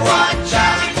better watch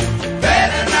out.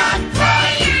 Better not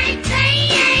cry.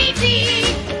 Baby,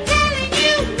 telling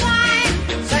you why.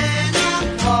 Santa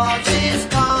Claus is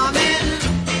coming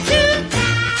to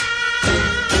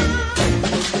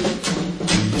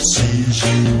He sees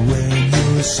you when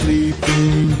you're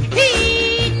sleeping.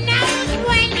 He knows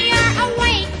when you're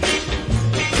awake.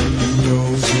 He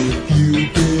knows if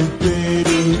you've been bad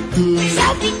or good. So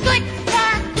be good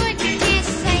for goodness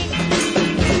sake.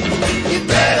 You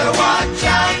better watch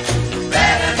out.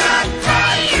 Better not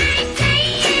cry.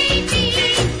 Baby,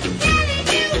 telling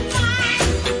you why.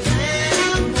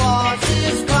 Santa Claus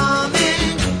is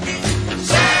coming.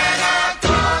 Santa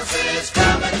Claus is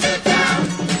coming to town.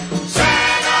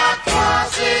 Santa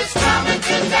Claus is coming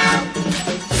to town.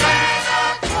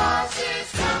 Santa Claus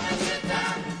is coming to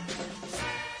town.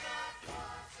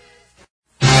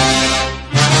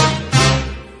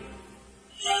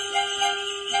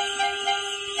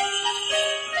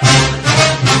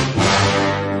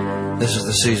 This is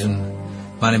the season.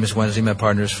 My name is Wednesday. My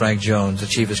partner is Frank Jones. The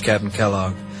chief is Captain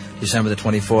Kellogg. December the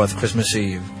 24th, Christmas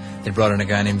Eve. They brought in a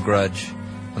guy named Grudge.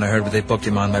 When I heard what they booked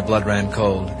him on, my blood ran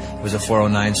cold. It was a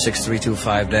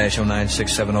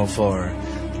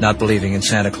 409-6325-096-704. Not believing in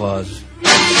Santa Claus.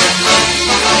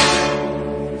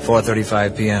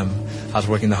 4:35 p.m. I was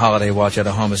working the holiday watch at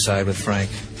a homicide with Frank.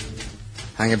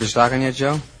 Hang up your stocking yet,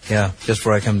 Joe? Yeah, just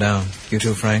before I come down. You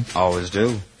too, Frank? Always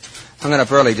do. Hung it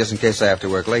up early just in case I have to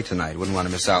work late tonight. Wouldn't want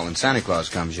to miss out when Santa Claus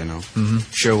comes, you know.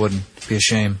 Sure wouldn't. Be a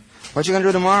shame. What you gonna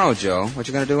do tomorrow, Joe? What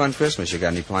you gonna do on Christmas? You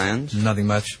got any plans? Nothing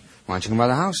much. Why don't you come by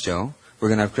the house, Joe? We're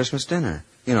gonna have Christmas dinner.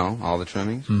 You know, all the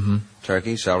trimmings.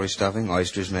 Turkey, celery stuffing,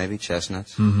 oysters maybe,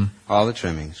 chestnuts. All the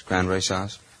trimmings. Cranberry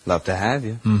sauce. Love to have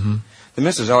you. The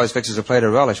missus always fixes a plate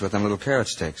of relish with them little carrot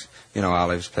sticks. You know,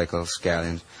 olives, pickles,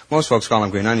 scallions. Most folks call them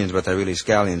green onions, but they're really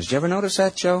scallions. Did you ever notice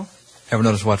that, Joe? Ever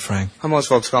notice what, Frank? How most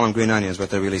folks call them green onions, but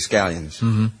they're really scallions.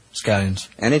 Scallions.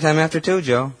 Anytime after 2,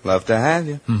 Joe. Love to have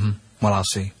you. Well, I'll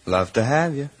see. Love to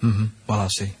have you. Well, I'll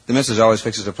see. The missus always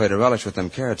fixes a plate of relish with them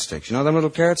carrot sticks. You know them little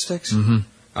carrot sticks?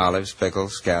 Olives,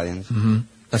 pickles, scallions.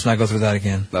 Let's not go through that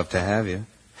again. Love to have you.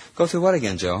 Go through what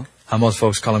again, Joe? How most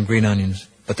folks call them green onions,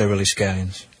 but they're really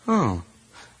scallions. Oh.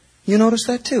 You noticed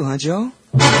that too, huh, Joe?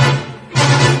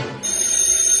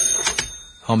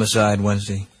 Homicide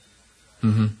Wednesday.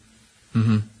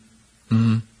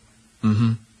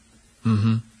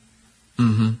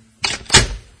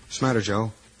 Smatter,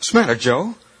 Joe. Smatter,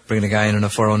 Joe. Bringing a guy in on a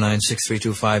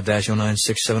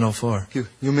 409-6325-096-704.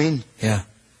 You mean? Yeah.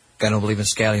 Guy don't believe in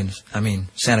scallions. I mean,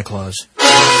 Santa Claus.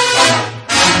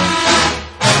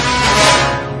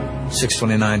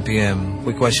 6:29 p.m.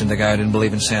 We questioned the guy who didn't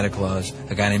believe in Santa Claus,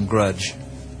 a guy named Grudge.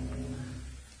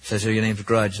 Says here your name's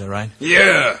Grudge, all right?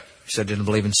 Yeah. You said you didn't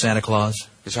believe in Santa Claus?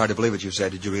 It's hard to believe what you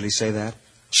said. Did you really say that?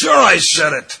 Sure I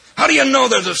said it. How do you know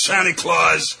there's a Santa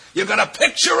Claus? You got a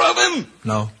picture of him?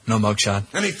 No mugshot.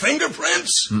 Any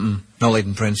fingerprints? No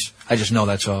latent prints. I just know,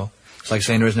 that's all. It's like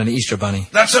saying there isn't any Easter Bunny.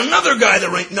 That's another guy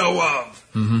there ain't know of.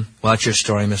 Well, that's your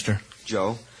story, mister.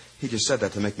 Joe, he just said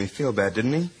that to make me feel bad,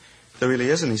 didn't he? There really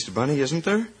is an Easter Bunny, isn't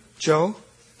there? Joe?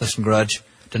 Listen, Grudge,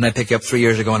 didn't I pick you up 3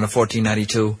 years ago in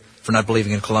 1492 for not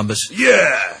believing in Columbus?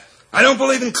 Yeah. I don't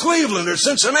believe in Cleveland or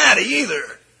Cincinnati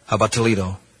either. How about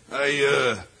Toledo?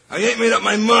 I ain't made up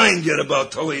my mind yet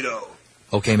about Toledo.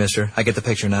 Okay, mister, I get the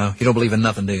picture now. You don't believe in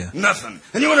nothing, do you? Nothing.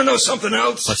 And you want to know something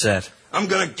else? What's that? I'm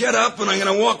going to get up and I'm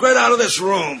going to walk right out of this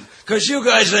room. Because you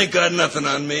guys ain't got nothing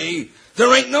on me.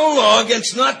 There ain't no law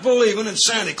against not believing in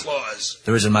Santa Claus.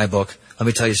 There is in my book. Let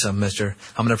me tell you something, mister.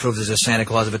 I'm going to prove there's a Santa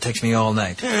Claus if it takes me all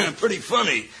night. Pretty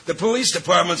funny. The police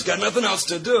department's got nothing else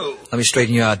to do. Let me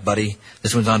straighten you out, buddy.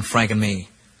 This one's on Frank and me.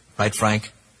 Right,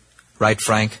 Frank? Right,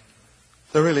 Frank?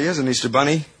 There really is an Easter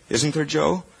Bunny, isn't there,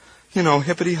 Joe? You know,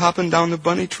 hippity-hopping down the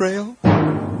bunny trail.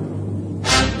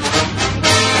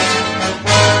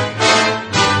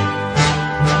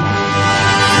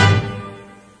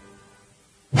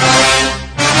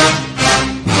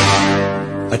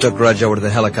 took Grudge over to the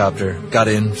helicopter, got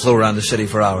in, flew around the city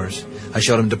for hours. I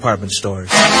showed him department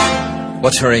stores.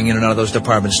 What's hurrying in and out of those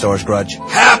department stores, Grudge?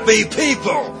 Happy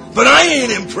people, but I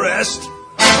ain't impressed.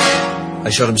 I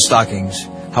showed him stockings.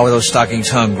 How are those stockings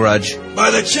hung, Grudge?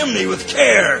 By the chimney with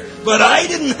care, but I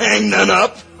didn't hang none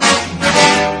up.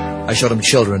 I showed him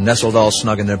children, nestled all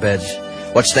snug in their beds.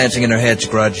 What's dancing in their heads,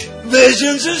 Grudge?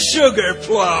 Visions of sugar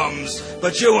plums.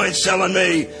 But you ain't selling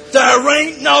me. There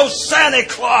ain't no Santa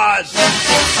Claus.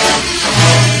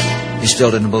 He still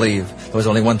didn't believe. There was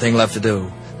only one thing left to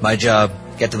do. My job,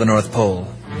 get to the North Pole.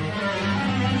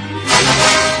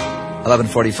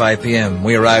 11:45 p.m.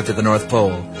 We arrived at the North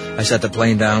Pole. I set the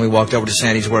plane down. We walked over to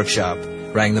Sandy's workshop.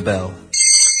 Rang the bell.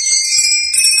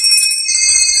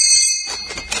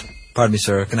 Pardon me,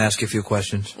 sir. Can I ask you a few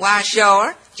questions? Why,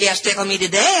 sure. Just tickle me to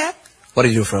death. What do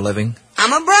you do for a living?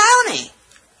 I'm a brownie.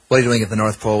 What are you doing at the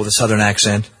North Pole with a southern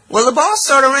accent? Well, the boss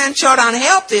sort of ran short on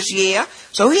help this year,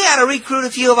 so he had to recruit a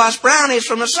few of us brownies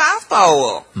from the South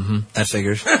Pole. Mm-hmm. That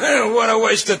figures. What a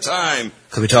waste of time.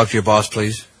 Could we talk to your boss,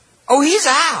 please? Oh, he's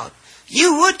out.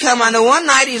 You would come on the one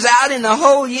night he's out in the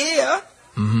whole year.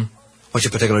 Mm-hmm. What's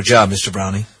your particular job, Mr.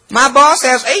 Brownie? My boss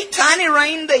has 8 tiny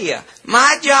reindeer.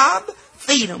 My job,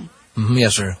 feed 'em. Mm-hmm.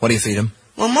 Yes, sir. What do you feed 'em?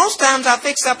 Well, most times I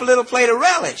fix up a little plate of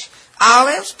relish.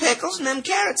 Olives, pickles, and them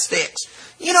carrot sticks.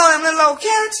 You know them little old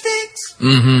carrot sticks?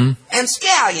 Mm-hmm. And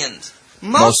scallions.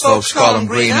 Most folks call them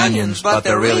green onions, but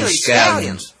they're really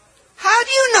scallions. How do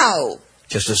you know?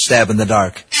 Just a stab in the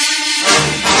dark.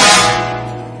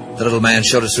 The little man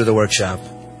showed us through the workshop.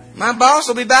 My boss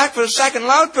will be back for the second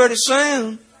load pretty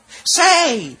soon.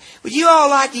 Say, would you all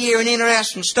like to hear an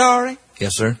interesting story?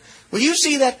 Yes, sir. Will you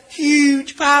see that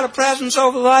huge pile of presents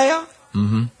over there?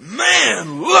 Mm-hmm.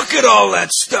 Man, look at all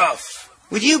that stuff.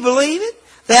 Would you believe it?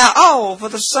 They're all for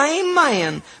the same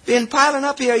man, been piling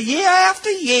up here year after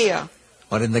year.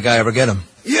 Why didn't the guy ever get him?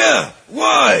 Yeah,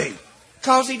 why?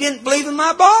 'Cause he didn't believe in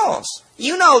my boss.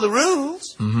 You know the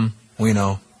rules. Mm-hmm. We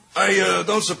know. I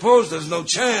don't suppose there's no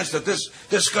chance that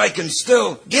this guy can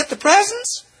still... Get the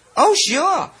presents? Oh,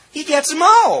 sure. He gets them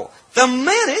all, the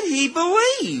minute he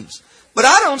believes. But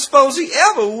I don't suppose he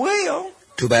ever will.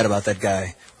 Too bad about that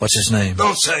guy. What's his name?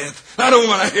 Don't say it. I don't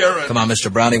want to hear it. Come on,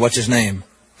 Mr. Brownie, what's his name?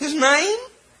 His name?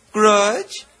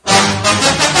 Grudge.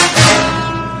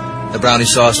 The Brownie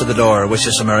saw us at the door, wished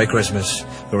us a Merry Christmas.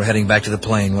 We were heading back to the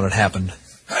plane when it happened.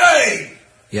 Hey!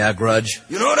 Yeah, Grudge?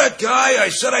 You know that guy I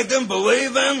said I didn't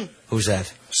believe in? Who's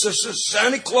that?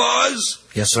 Santa Claus?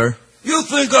 Yes, sir? You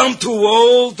think I'm too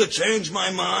old to change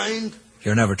my mind?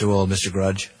 You're never too old, Mr.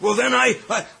 Grudge. Well, then I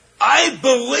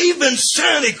believe in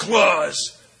Santa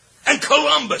Claus. And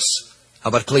Columbus. How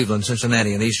about Cleveland,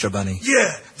 Cincinnati, and Easter Bunny?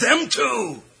 Yeah, them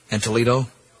too. And Toledo?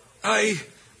 I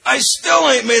still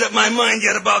ain't made up my mind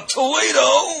yet about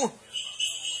Toledo.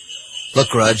 Look,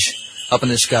 Grudge, up in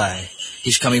the sky.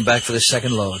 He's coming back for the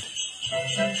second load.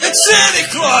 It's Santa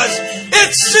Claus!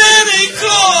 It's Santa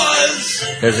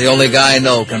Claus! There's the only guy I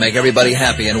know can make everybody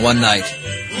happy in one night.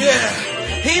 Yeah,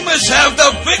 he must have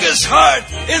the biggest heart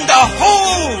in the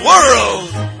whole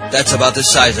world. That's about the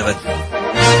size of it.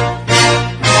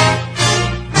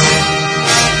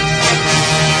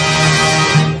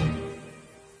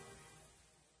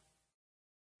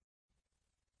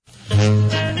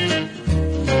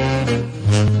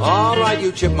 All right,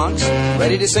 you chipmunks.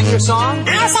 Ready to sing your song?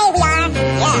 I'll say we are.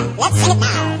 Yeah, let's sing it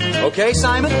now. Okay,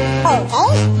 Simon?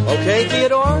 Okay. Okay,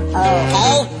 Theodore?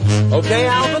 Okay. Okay,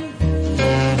 Alvin?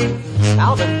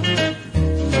 Alvin?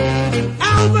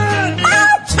 Alvin!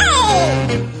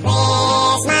 Okay!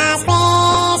 Christmas,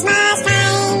 Christmas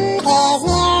time is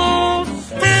near.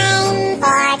 Time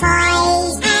for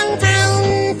toys and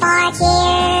time for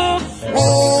cheer.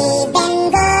 We've been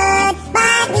good,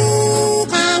 but we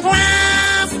can't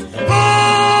last.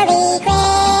 Hurry,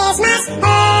 Christmas,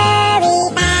 hurry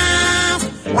fast.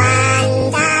 One's a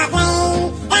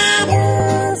plane that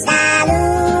moves the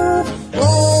loop. Me,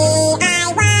 I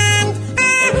want a hula hoop. We can hardly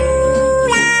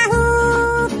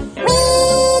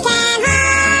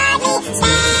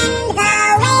stand the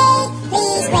wait.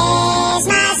 Please,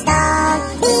 Christmas,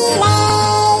 don't be late.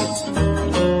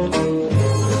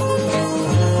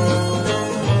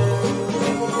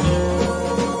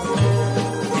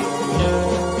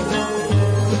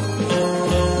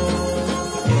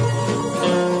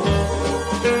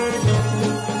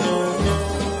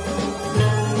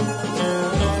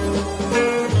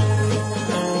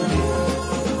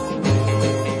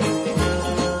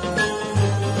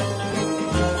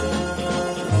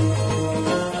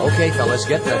 Okay, fellas,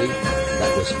 get ready.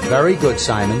 That was very good,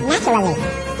 Simon. Naturally.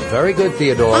 Very good,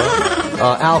 Theodore.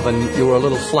 Alvin, you were a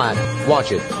little flat.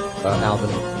 Watch it, Alvin.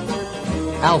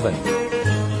 Alvin.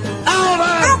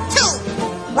 Alvin!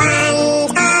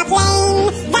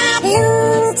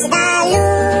 roots the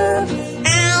loop. I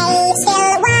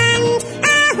still want a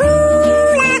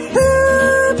hula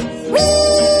hoop. We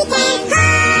can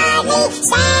hardly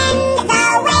stand the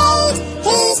wait.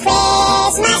 Please,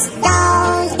 Christmas,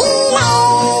 don't be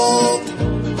late.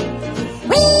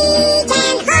 We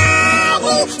can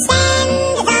hardly stand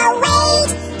the wait.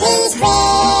 Please,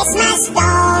 Christmas,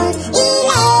 don't be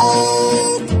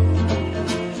late.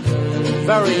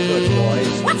 Very good, boys.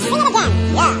 Let's sing it again.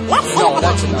 Yeah, let's sing it No, again.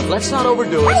 that's enough. Let's not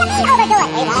overdo What it. do you mean overdo it?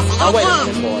 We gotta sing Now, it wait a again.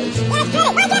 minute, boys. That's good.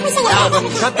 Why can't we sing it Alvin,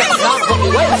 again? cut that out.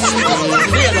 Wait a second.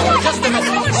 Theodore, just a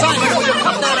minute. Simon, will you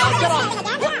cut that out? Get on.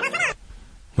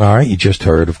 All right, you just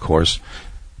heard, of course,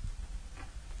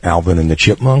 Alvin and the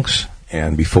Chipmunks,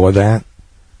 and before that,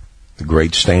 the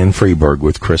great Stan Freberg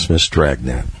with Christmas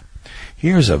Dragnet.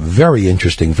 Here's a very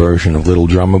interesting version of Little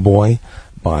Drummer Boy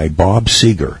by Bob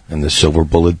Seger and the Silver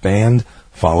Bullet Band,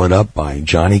 followed up by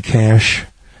Johnny Cash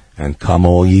and Come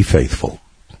All Ye Faithful.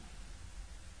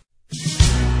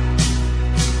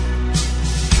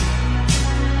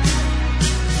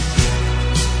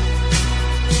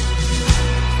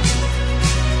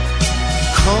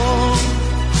 Come,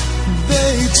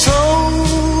 they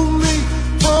told me,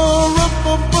 bum.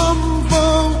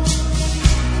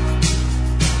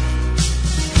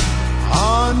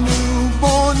 Our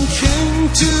newborn king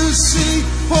to see,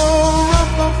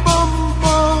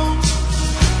 bum.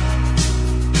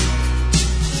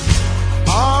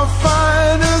 Our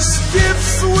finest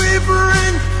gifts we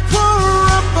bring,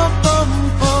 bum.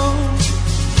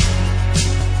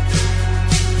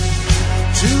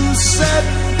 To set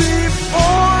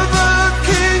before the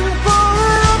king,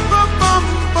 bum.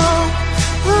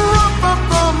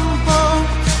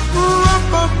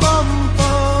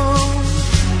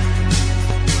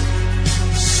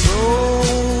 So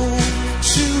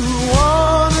to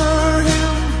honor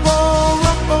him, bum.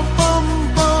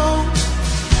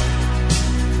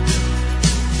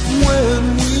 When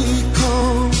we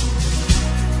come,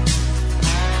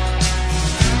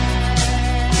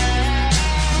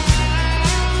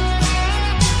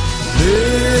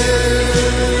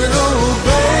 little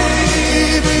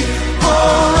baby,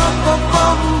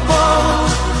 bum.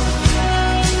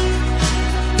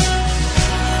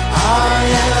 I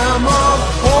am a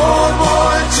poor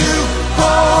boy too,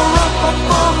 bum.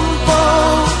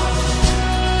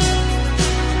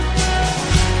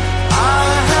 I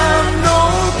have no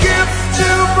gift to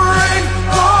bring,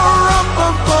 bum.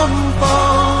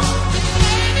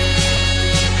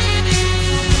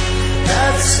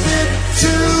 That's fit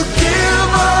to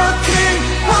give a king,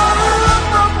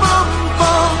 bum.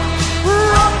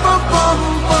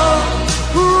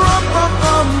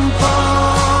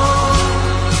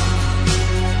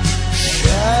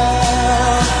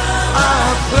 Shall I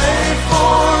play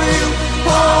for you,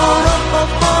 bum.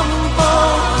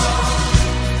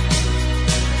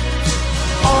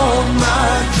 On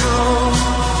my drum.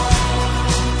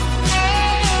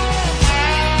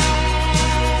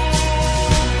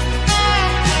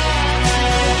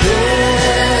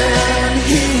 Then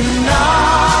he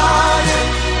nodded,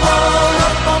 bum.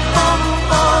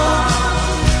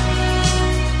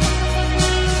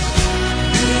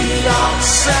 The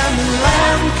ox and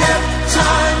lamb kept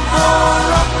time,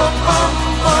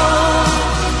 bum.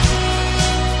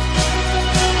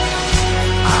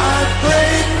 I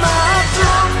played my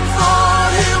drum for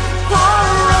him,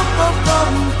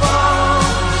 bum.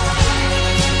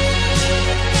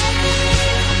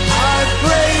 I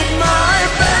played my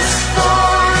best for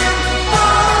him,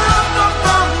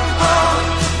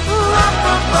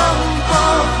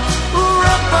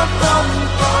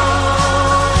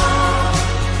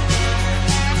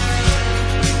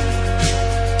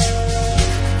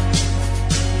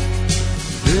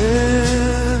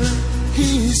 Then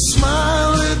he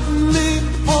smiled at me,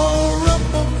 bum.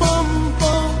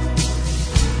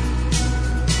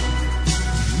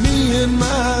 Me and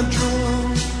my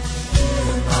drum.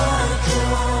 Me and my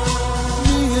drum.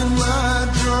 Me and my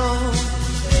drum.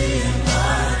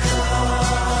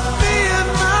 Me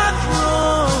and my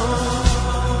drum.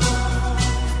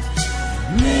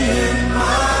 Me and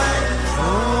my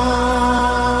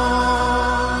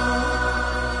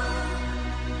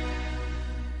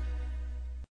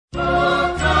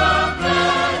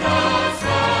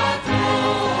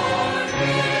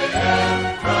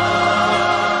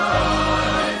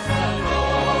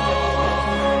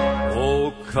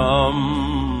Oh,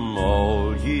 come,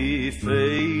 all ye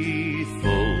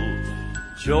faithful,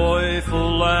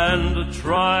 joyful and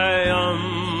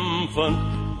triumphant.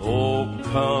 Oh,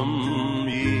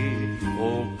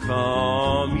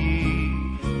 come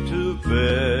ye to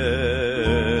Bethlehem.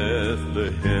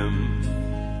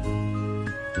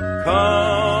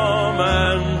 Come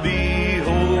and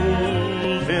behold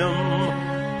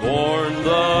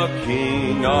the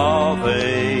King of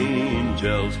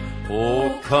angels.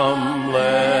 Oh, come,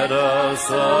 let us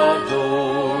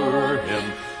adore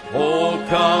him. Oh,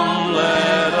 come,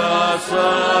 let us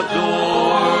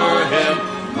adore him.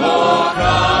 Oh,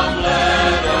 come,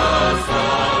 let us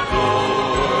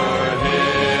adore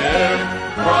him.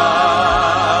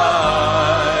 Christ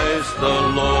the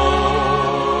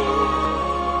Lord.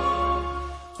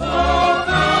 Oh,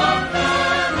 come,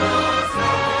 let us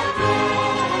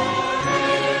adore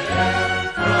him.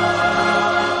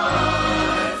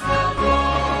 Christ the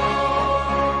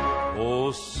Lord.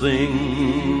 Oh,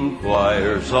 sing,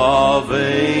 choirs of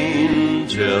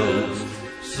angels,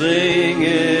 sing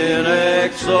in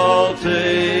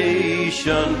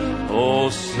exaltation. Oh,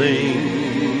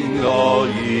 sing, all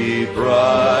ye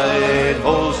bright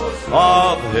hosts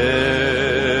of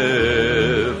heaven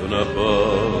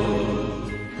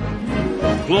above.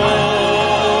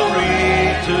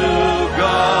 Glory to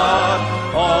God,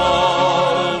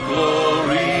 all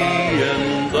glory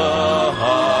in the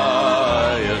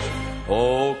highest.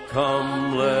 Oh,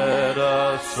 come, let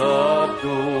us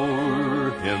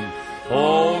adore him.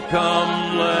 Oh,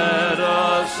 come, let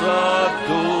us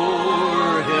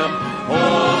adore him.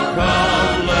 Oh,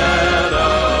 come, let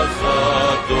us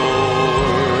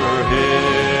adore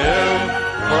him.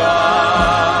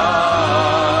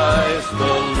 Christ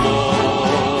the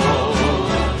Lord.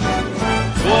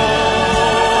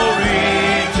 Glory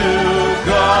to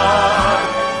God,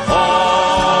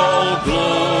 all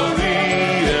glory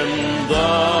in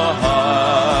the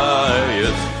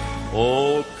highest.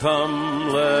 Oh, come,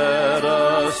 let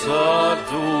us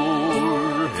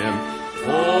adore him.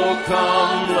 Oh,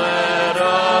 come, let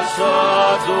us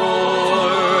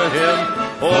adore him.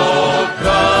 Oh,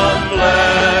 come,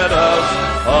 let us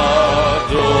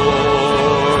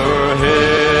adore him.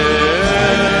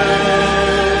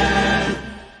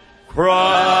 Christ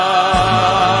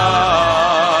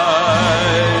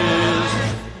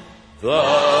the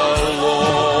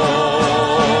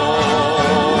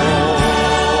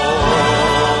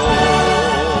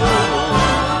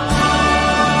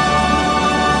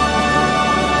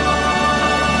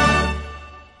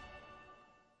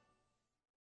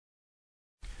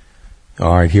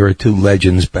All right, here are two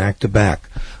legends back to back.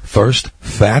 First,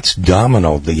 Fats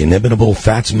Domino, the inimitable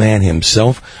Fats Man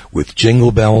himself, with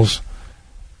Jingle Bells,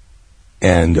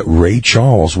 and Ray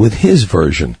Charles with his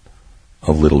version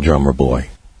of Little Drummer Boy.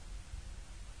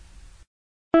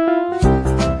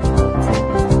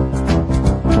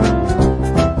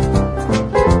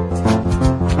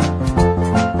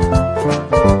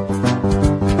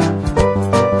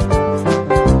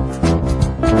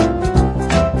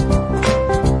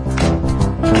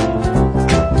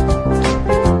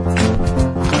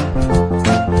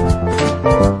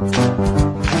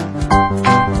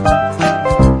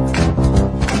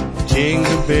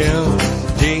 Jingle bells,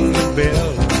 jingle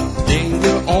bells,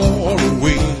 jingle all the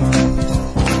way.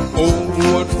 Oh,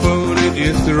 what fun it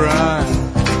is to ride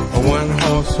a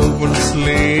one-horse open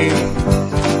sleigh.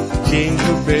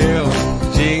 Jingle bells,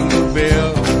 jingle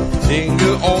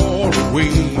all the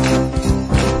way.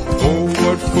 Oh,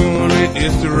 what fun it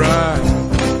is to ride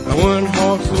a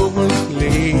one-horse open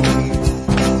sleigh.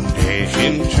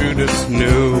 Dashing through the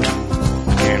snow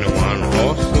in a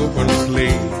one-horse open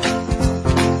sleigh.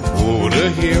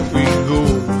 Here we go,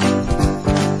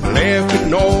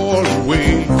 laughing all the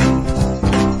way,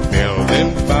 bells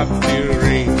and bobtail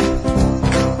ring,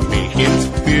 making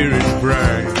spirit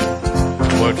bright.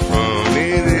 What fun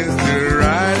it is to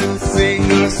ride and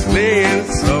sing a sleighing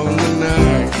song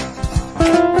tonight.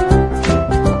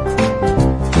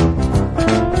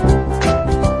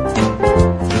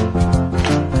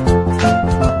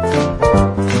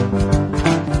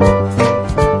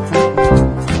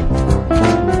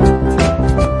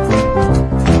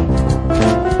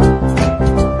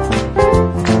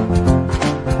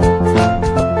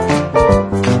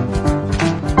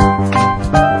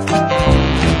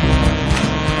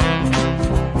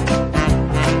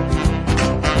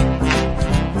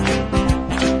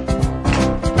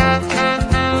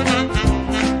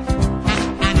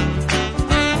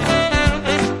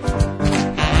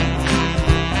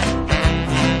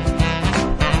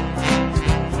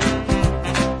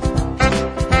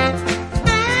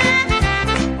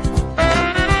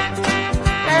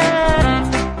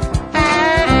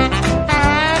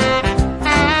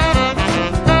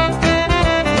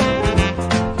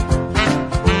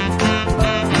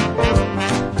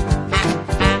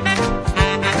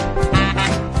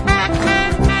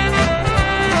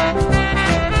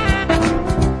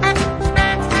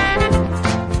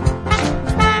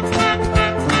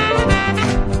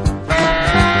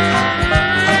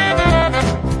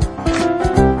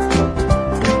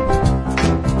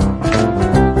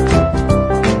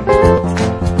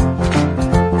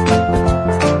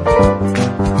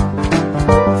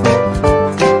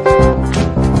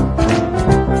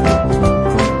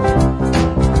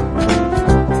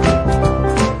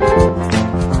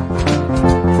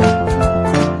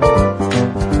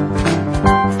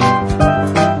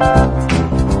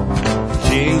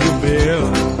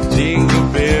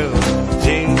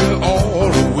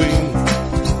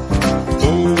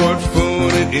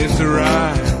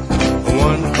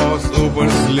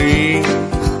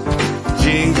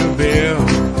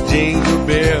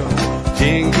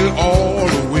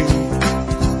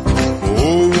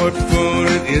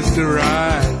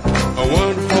 ride a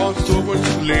one-horse open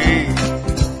sleigh,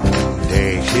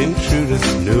 dashing through the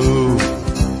snow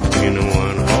in a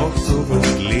one-horse open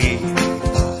sleigh.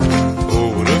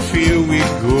 Over the field we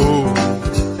go,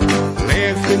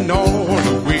 laughing all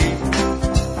the way.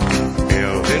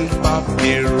 Bells and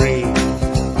bobtail ring,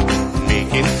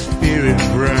 making spirit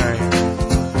bright.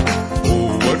 Oh,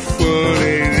 what fun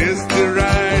it is to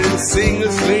ride and sing a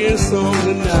sleighing song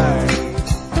tonight.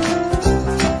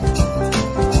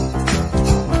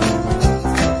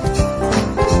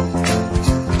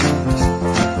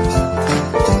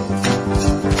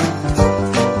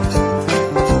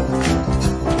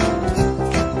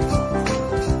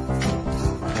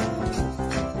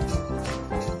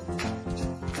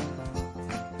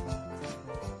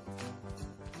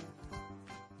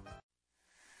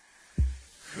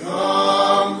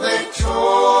 Come, they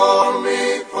told me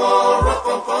for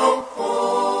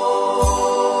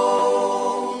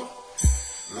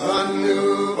a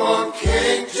newborn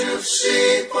king to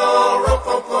see for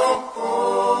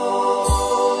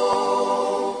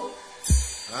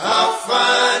our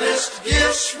finest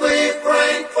gifts we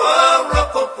bring for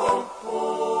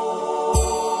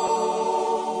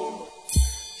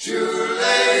to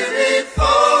lay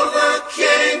before the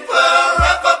king for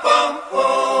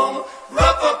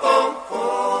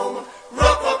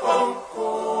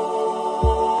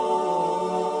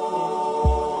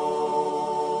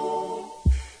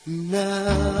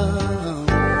now,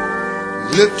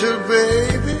 little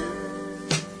baby,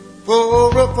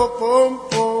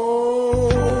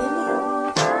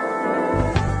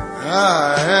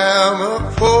 I am a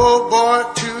poor boy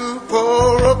too,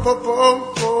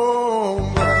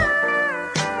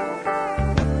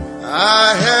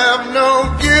 I have no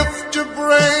gift to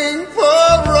bring,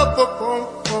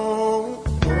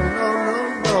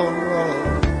 no,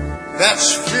 that's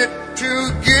fit to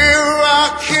give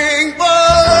our king,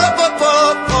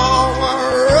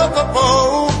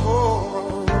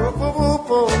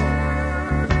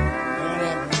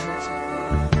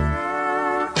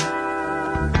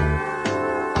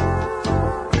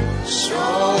 so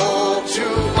to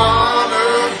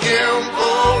honor him,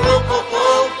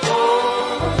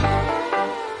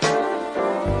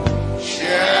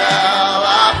 shall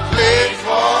I play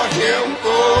for him,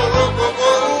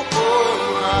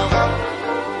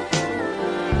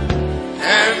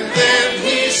 and then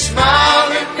he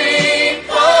smiled at me,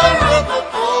 oh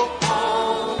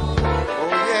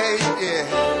yeah,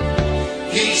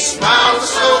 he smiled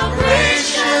so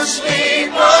graciously,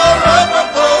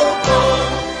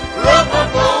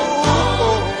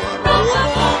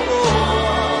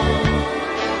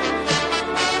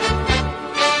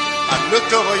 I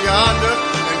looked over yonder,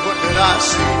 and what did I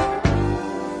see?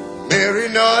 Mary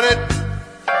nodded,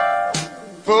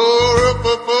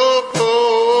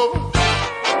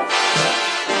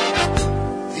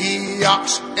 the ox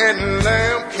and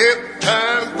lamb kept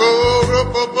time,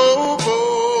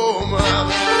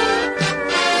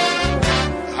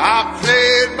 I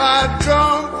played my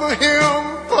drum for him,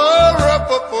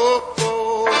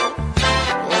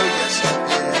 oh yes I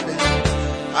did.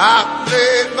 I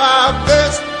played my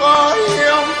best for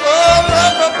him,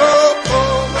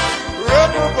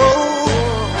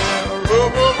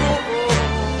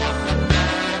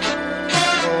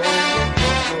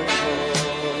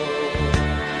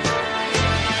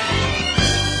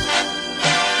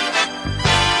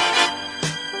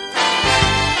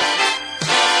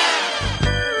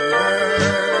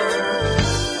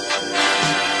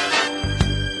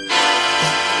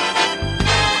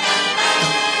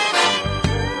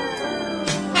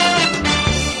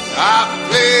 I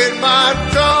played my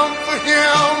drum for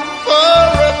him, oh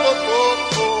yeah.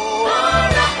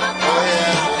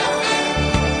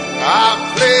 I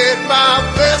played my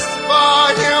best for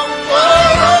him, oh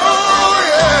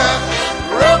yeah.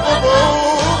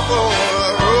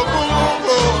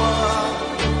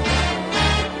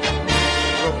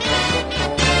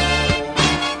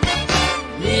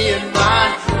 Me and my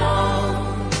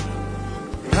drum,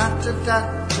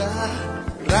 rat-a-tat-tat,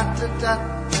 rat-a-tat-tat.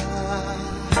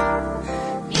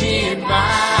 Me and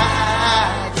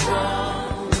my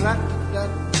drum,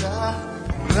 rat-a-tat-tat,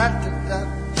 rat-a-tat-tat.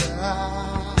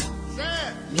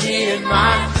 Me and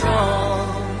my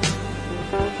drum,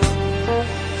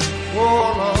 whoa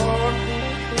Lord,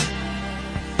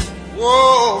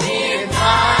 whoa. Me and my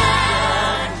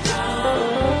drum,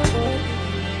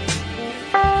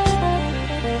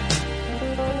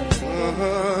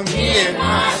 me and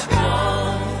my drum.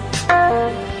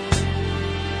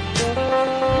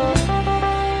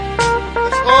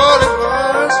 All it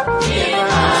was, me and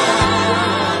my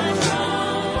drum.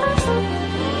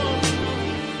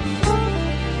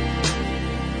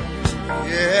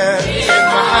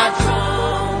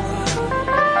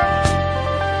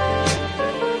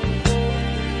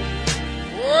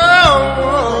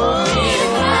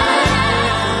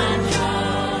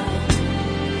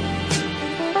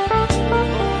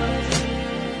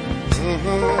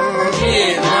 Me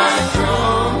and my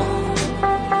drum.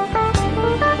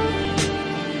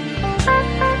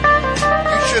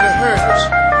 You should have heard us.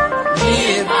 Me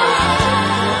and my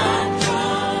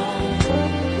drum.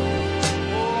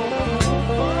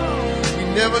 We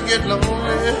never get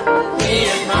lonely. Me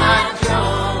and my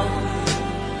drum.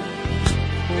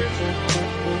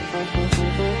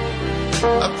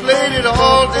 I played it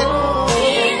all day long.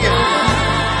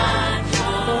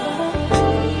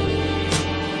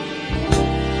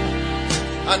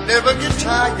 I never get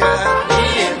tired. Me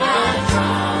and my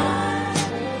drum.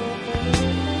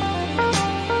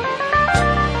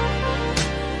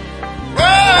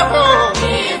 Whoa.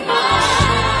 Me and my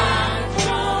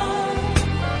drum.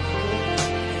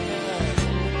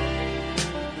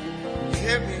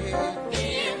 Hear me. Me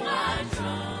and my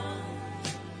drum.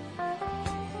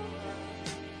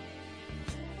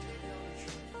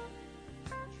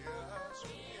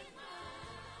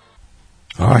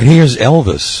 All right, here's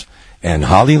Elvis and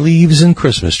Holly Leaves and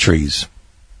Christmas Trees.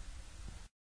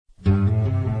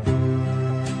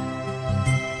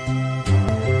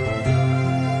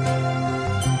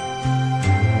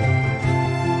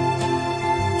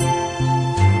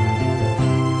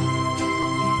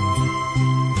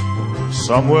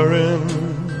 Somewhere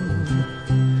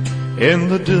in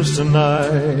the distant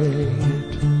night,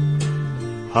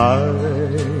 I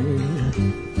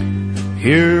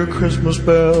hear Christmas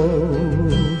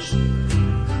bells.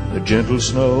 The gentle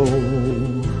snow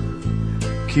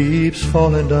keeps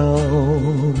falling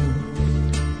down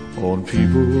on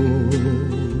people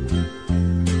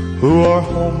who are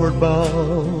homeward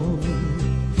bound.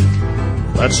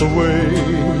 That's the way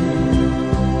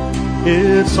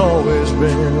it's always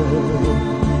been.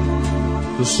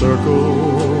 The circle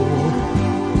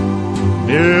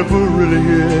never really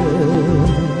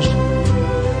ends.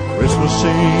 Christmas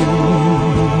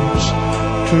seems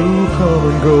to come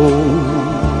and go.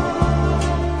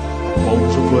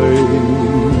 Home's a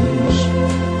place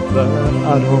that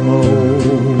I don't know.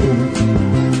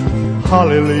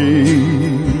 Holly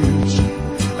leaves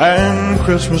and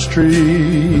Christmas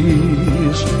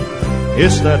trees,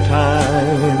 it's that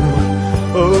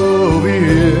time of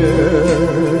year.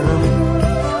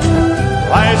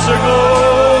 Lights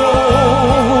aglow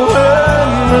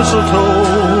and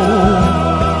mistletoe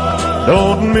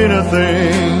don't mean a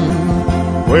thing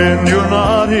when you're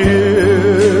not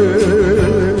here.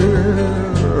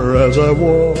 As I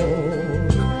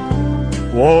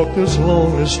walk this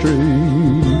lonely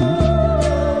street,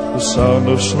 the sound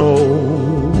of snow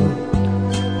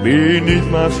beneath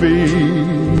my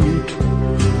feet,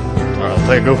 I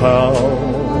think of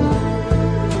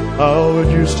how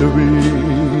it used to be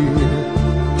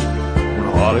when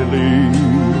holly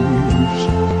leaves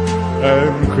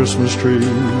and Christmas trees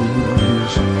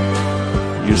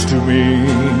used to mean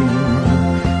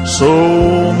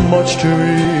so much to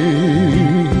me.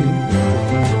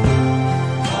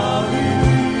 Holly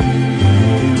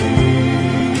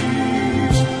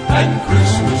leaves and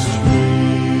Christmas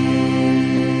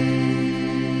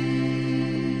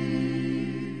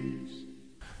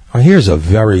trees. Here's a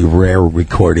very rare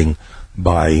recording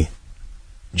by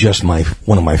just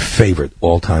one of my favorite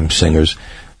all-time singers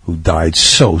who died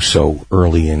so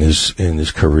early in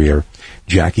his career,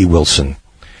 Jackie Wilson.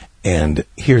 And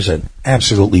here's an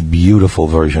absolutely beautiful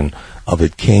version of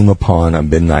It Came Upon a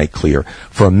Midnight Clear.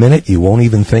 For a minute, you won't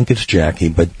even think it's Jackie,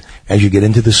 but as you get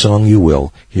into the song, you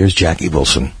will. Here's Jackie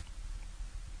Wilson.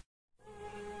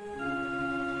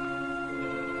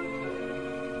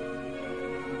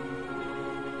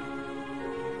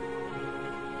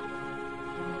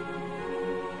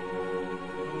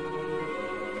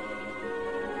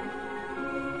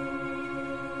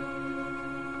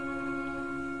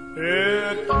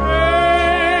 It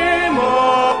came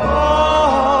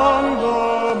upon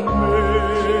the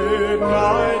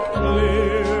midnight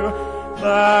clear,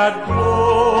 that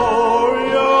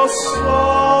glorious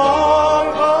song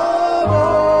of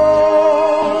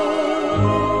old,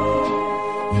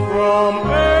 from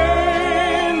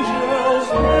angels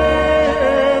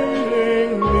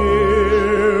bending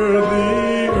near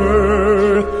the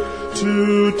earth to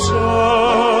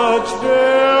touch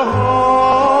their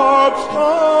harps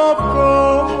of gold.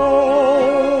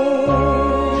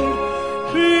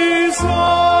 Peace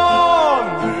on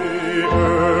the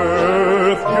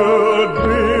earth,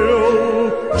 goodwill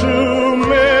to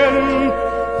men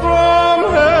from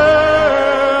heaven's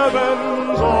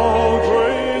all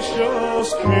gracious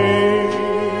King.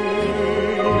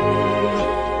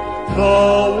 The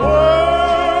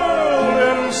world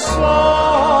in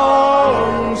solemn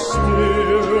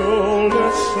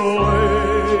stillness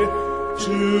lay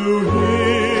to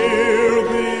hear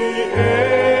the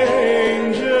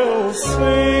angels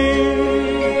sing.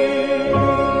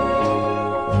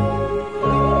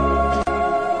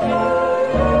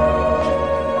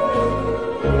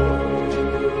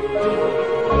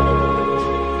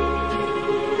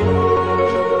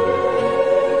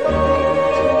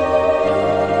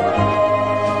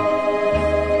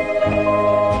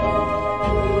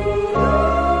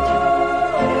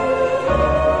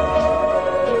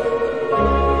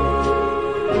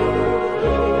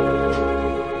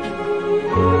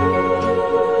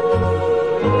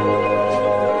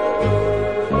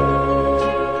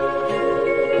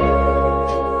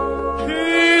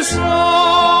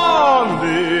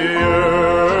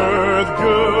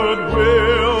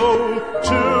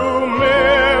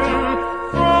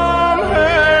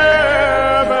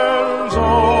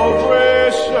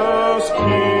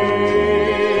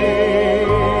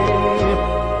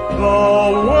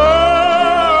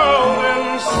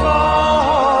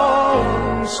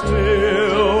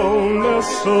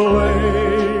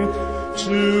 away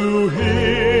to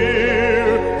hear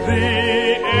the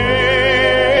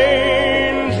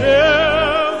angels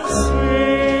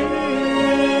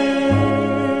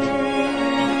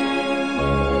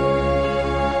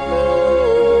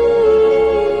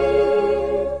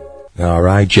sing. All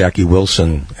right, Jackie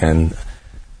Wilson, and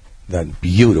that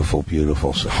beautiful,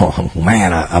 beautiful song.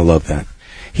 Man, I love that.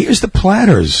 Here's the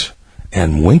Platters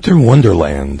and Winter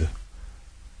Wonderland.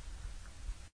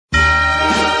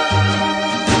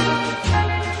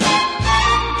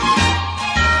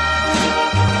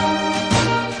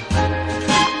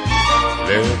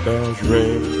 Let bells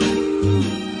ring,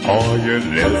 are you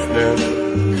listening?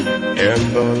 In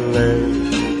the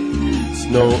lane,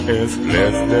 snow is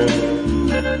glistening,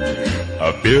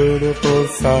 a beautiful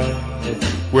sight,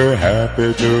 we're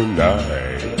happy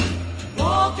tonight.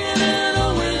 Walking in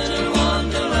a winter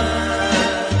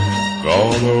wonderland.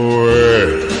 Gone away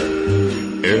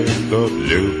is the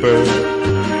bluebird,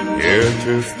 here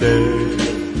to stay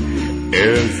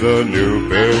is a new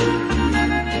bird.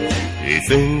 He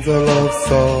sings a love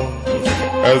song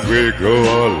as we go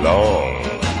along.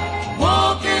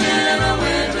 Walking in a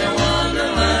winter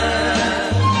wonderland.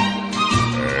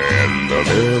 In the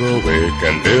middle we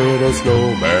can build a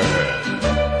snowman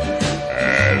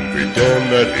and pretend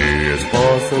that he is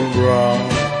Parson Brown.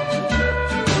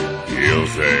 He'll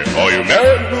say, are you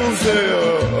married? We'll say,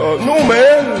 no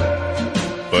man.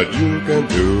 But you can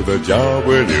do the job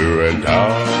when you're in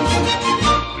town.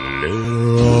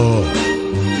 Later on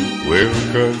we'll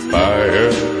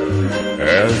conspire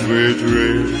as we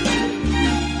drink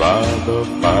by the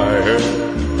fire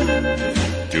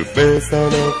to face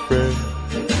unafraid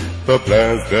the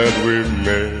plans that we've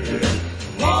made.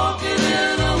 Walking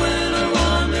in a winter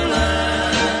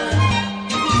wonderland.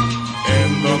 In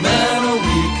the meadow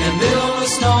we can build a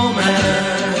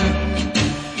snowman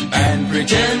and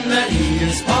pretend that he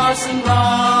is Parson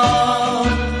Brown.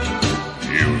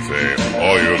 You say,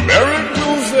 are you married?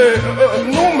 You'll say,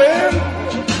 no man.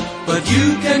 But you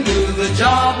can do the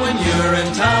job when you're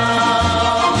in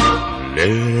town.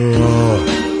 Later on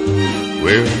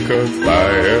we'll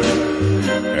conspire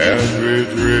as we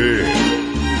drink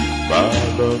by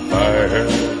the fire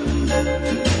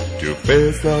to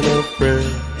face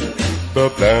unafraid the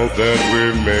plans that we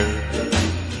made.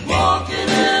 Walking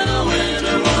in a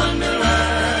winter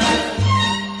wonderland.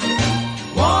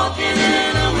 Walking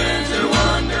in a winter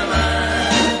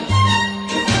wonderland.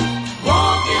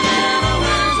 Walking in a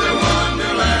winter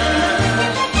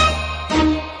wonderland.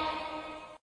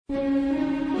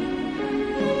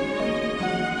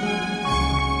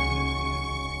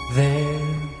 There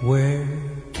were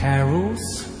carols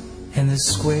in the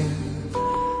square,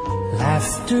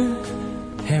 laughter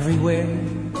everywhere,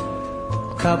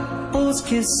 couples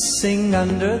kissing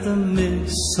under the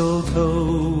mistletoe.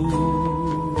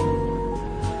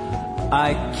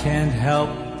 I can't help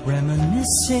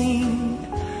reminiscing,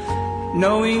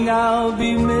 knowing I'll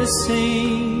be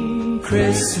missing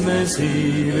Christmas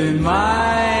Eve in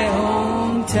my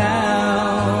hometown.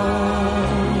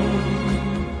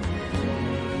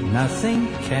 Nothing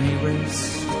can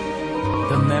erase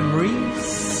the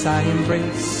memories I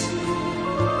embrace,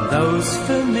 those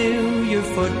familiar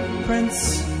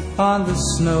footprints on the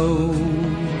snow.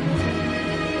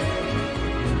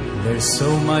 There's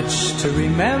so much to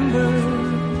remember,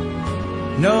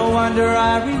 no wonder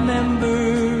I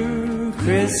remember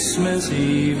Christmas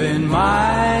Eve in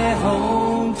my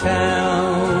hometown.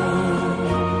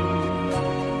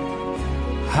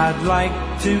 I'd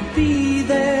like to be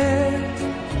there,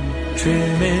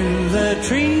 trimming the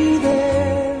tree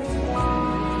there,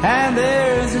 and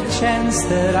there's a chance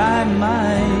that I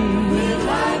might. We'd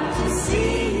like to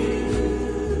see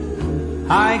you.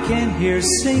 I can hear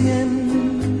singing,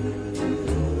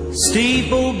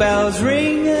 steeple bells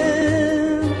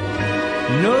ringing,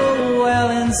 Noel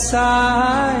in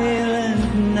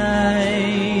silent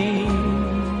night.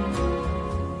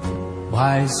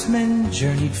 Wise men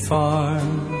journeyed far,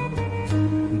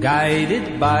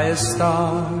 guided by a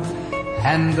star,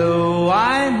 and though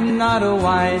I'm not a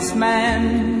wise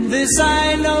man, this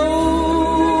I know,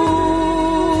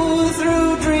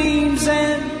 through dreams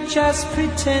and just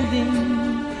pretending,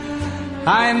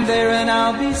 I'm there and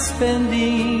I'll be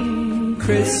spending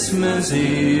Christmas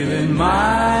Eve in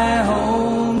my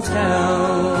hometown.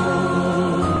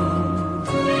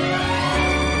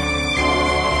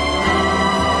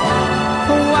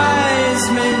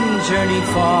 Wise men journeyed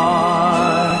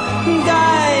far,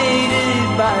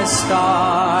 guided by a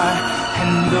star,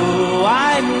 and though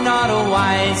I'm not a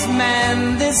wise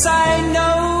man, this I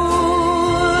know,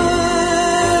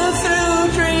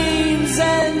 through dreams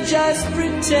and just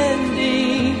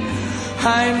pretending,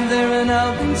 I'm there and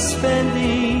I'll be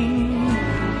spending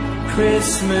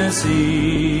Christmas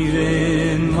Eve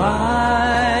in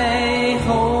my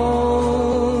hometown.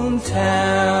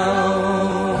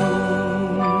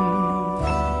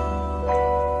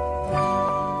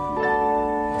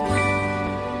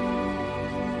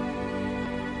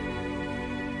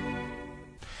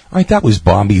 All right, that was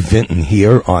Bobby Vinton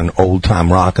here on Old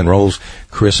Time Rock and Roll's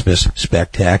Christmas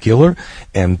Spectacular.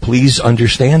 And please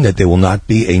understand that there will not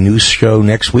be a new show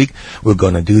next week. We're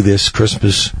going to do this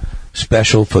Christmas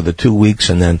special for the 2 weeks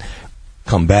and then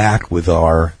come back with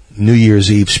our New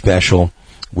Year's Eve special,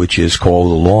 which is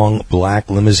called The Long Black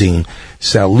Limousine,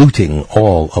 saluting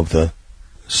all of the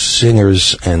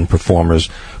singers and performers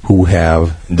who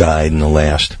have died in the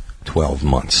last 12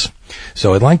 months.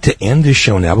 So I'd like to end this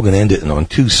show now. We're going to end it on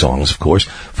 2 songs, of course.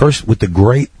 First with the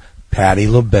great Patti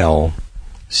LaBelle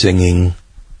singing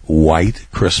White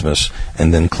Christmas,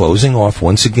 and then closing off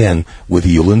once again with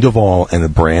Hewlin Duvall and a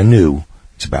brand new,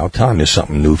 it's about time there's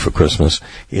something new for Christmas,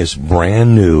 his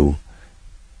brand new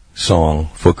song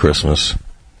for Christmas,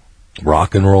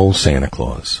 Rock and Roll Santa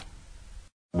Claus.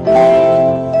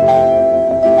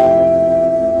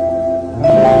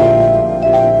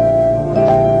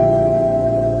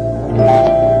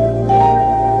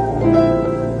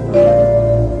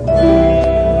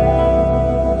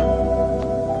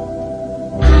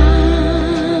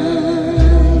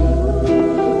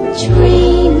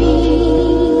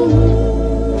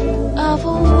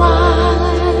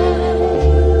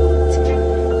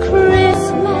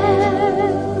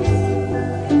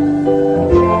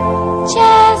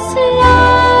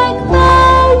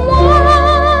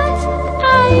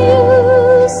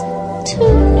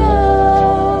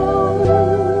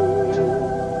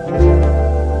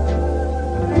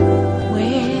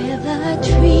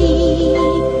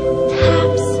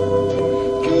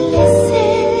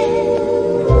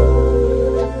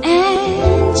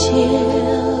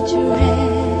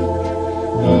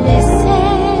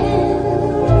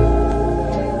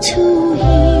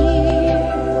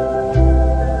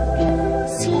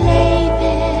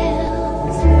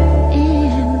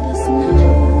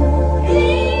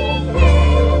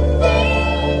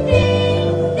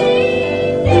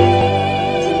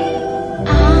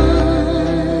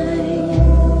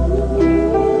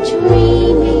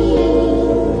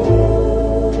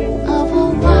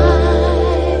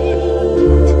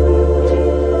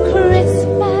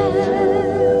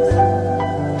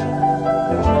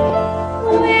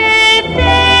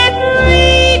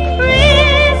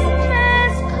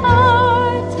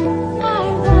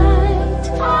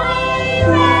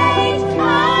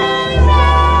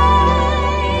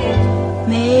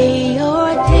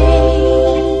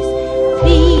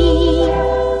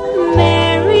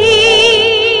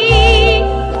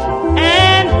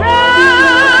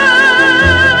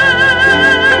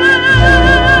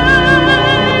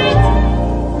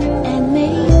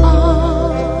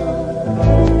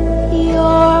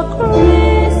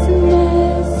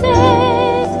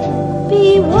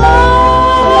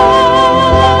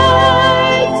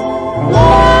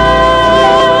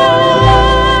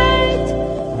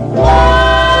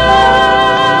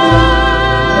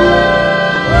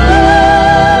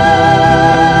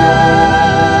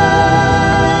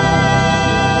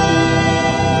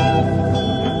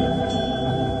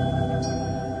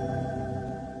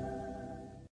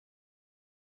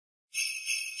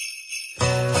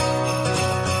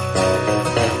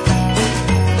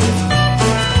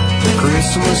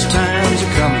 Christmas times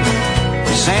are coming,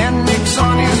 Saint Nick's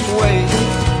on his way.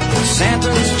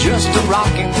 Santa's just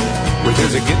a-rocking with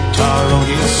his guitar on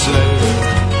his sleigh.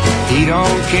 He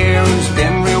don't care who's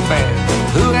been real bad,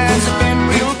 who has been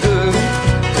real good.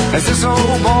 Has this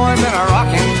old boy been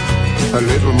a-rocking a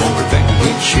little more than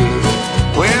he should?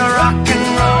 Well, rock and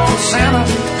roll Santa,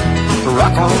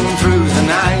 rock on through the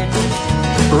night.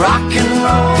 Rock and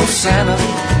roll Santa,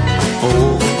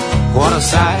 oh, what a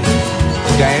sight.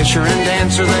 Dasher and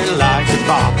Dancer, they like to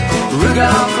bop.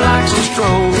 Rudolph likes to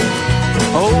stroll.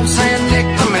 Old Saint Nick,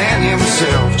 the man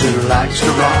himself, too, likes to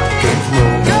rock and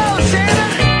roll. Go, Santa!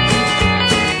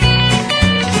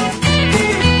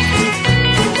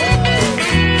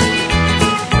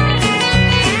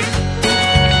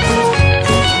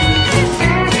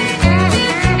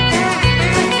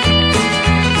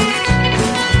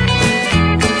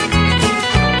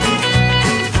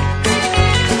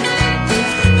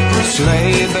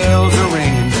 Sleigh bells are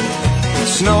ringing,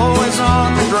 snow is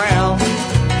on the ground.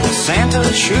 Santa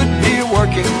should be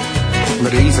working,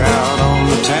 but he's out on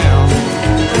the town.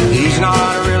 He's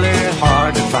not really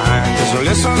hard to find, so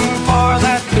listen for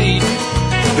that beat.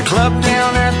 The club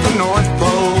down at the North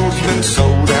Pole's been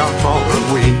sold out for a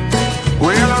week.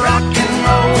 Well, rock and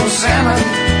roll Santa,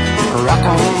 rock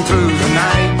on through the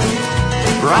night.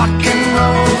 Rock and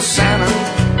roll Santa,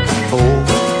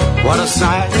 oh, what a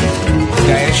sight.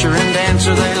 Dasher and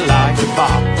Dancer, they like to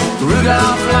bop.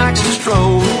 Rudolph likes to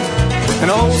stroll. And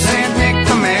old Saint Nick,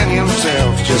 the man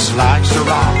himself, just likes to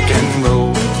rock and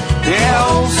roll. Yeah,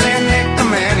 old Saint Nick, the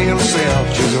man himself,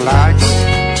 just likes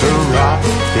to rock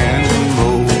and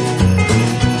roll.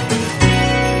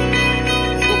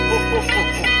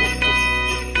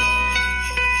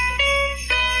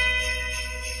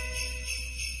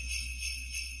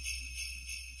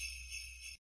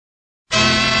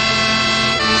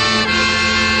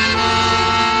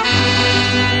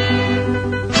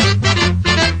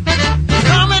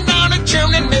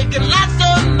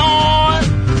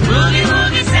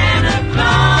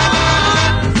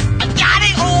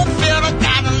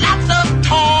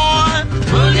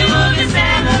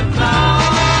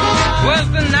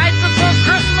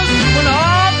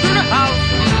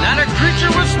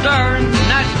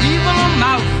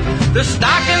 The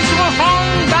stockings were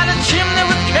hung by the chimney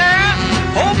with care.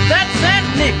 Hope that Saint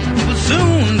Nick will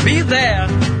soon be there.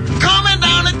 Coming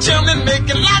down the chimney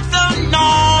making lots of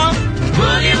noise.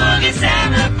 Boogie woogie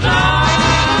Santa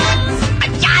Claus. A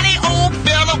jolly old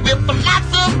fella with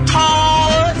lots of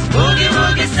toys. Boogie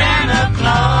woogie Santa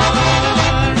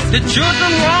Claus. The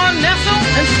children wore nestled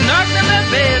and snugged in their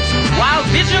beds, while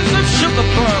visions of sugar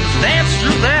plums danced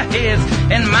through their heads.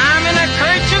 And mime in a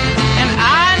kerchief and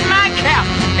I in my cap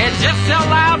had just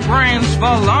held our brains for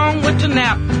a long winter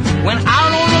nap. When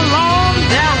out on the lawn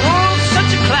there rose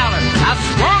such a clatter, I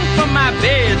sprung from my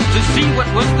bed to see what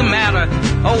was the matter.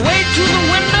 Away to the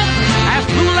window I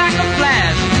flew like a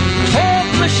flash, tore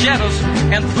open the shutters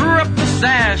and threw up the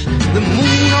sash. The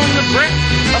moon on the breath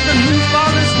of the new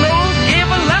fallen snow gave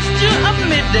a luster of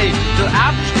midday to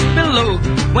objects below.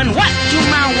 When what to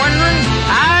my wondering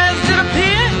eyes did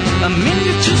appear? A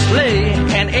miniature sleigh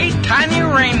and 8 tiny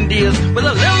reindeers with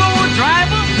a little old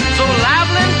driver so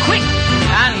lively and quick.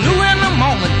 I knew in a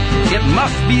moment it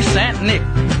must be Saint Nick.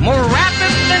 More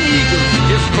rapid than eagles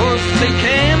his course they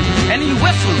came, and he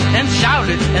whistled and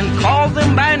shouted and called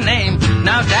them by name.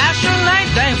 Now Dasher, now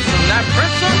Dancer, now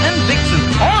Prancer and Vixen,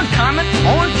 on Comet,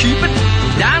 on Cupid,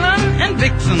 Donner and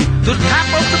Vixen, to the top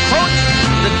of the porch,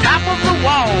 the top of the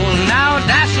wall. Now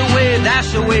dash away,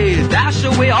 dash away, dash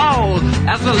away all.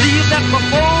 As the leaves that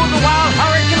before the wild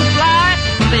hurricane fly,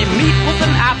 they meet with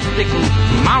an obstacle,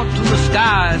 mount to the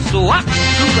sky. So up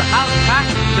through the housetop,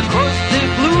 the course they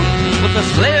flew, with a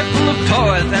sleigh full of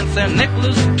toys and St.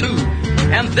 Nicholas too.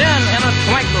 And then in a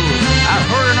twinkle, I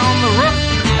heard on the roof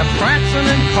a prancing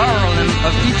and quarreling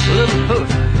of each little hoof.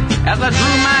 As I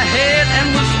drew my head and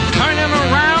was turning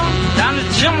around, down the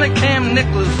chimney came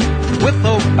Nicholas with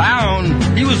a bound.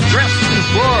 He was dressed in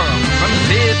fur from his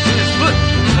head to his foot,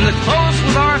 and the clothes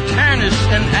was all tarnished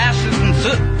and ashes and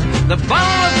soot. The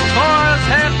bundle of toys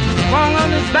had swung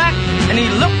on his back, and he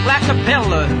looked like a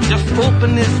peddler just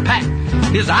opened his pack.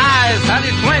 His eyes, how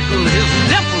they twinkled, his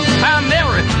dimples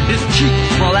primary, his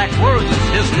cheeks were like roses,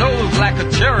 his nose like a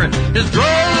cherry, his droll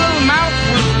little mouth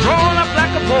was drawn up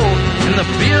like a bow, and the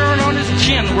beard on his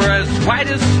chin were as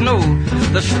white as snow.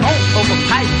 The smoke of a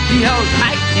pipe he held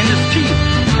tight in his teeth,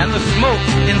 and the smoke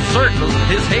encircled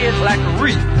his head like a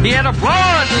wreath. He had a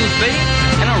broad little face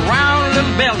and a round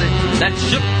little belly that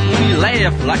shook when he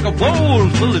laughed like a bowl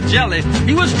full of jelly.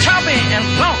 He was chubby and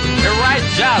plump and right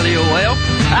jolly. Well,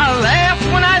 I laughed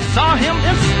when I saw him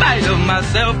in spite of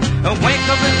myself. A wink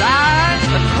of his eye,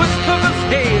 a twist of his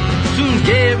head soon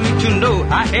gave me to know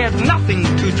I had nothing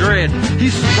to dread. He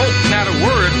spoke not a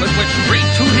word, but went straight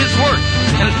to his work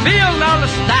and filled all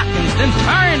the stockings, then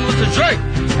turned with a jerk,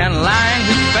 and laying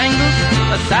his fingers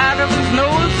aside of his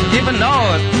nose, gave a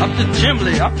nod. Up the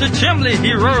chimney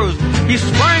he rose. He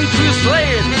sprang to his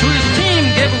sled, to his team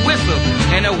gave a whistle,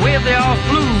 and away they all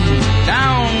flew,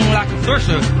 down like a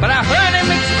thresher. But I heard him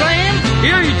exclaim,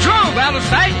 here he drove out of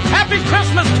sight. Happy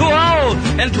Christmas to all,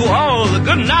 and to all a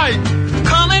good night.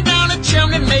 Coming down the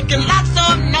chimney making lots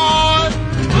of noise.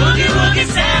 Boogie woogie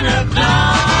Santa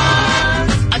Claus.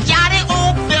 A jolly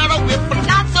old fella with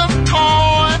lots of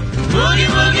toys. Boogie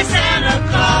woogie Santa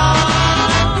Claus.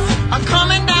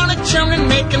 Coming down the chimney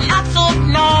making lots of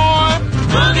noise.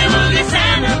 Boogie woogie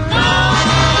Santa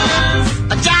Claus.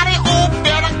 A jolly old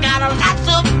fella got lots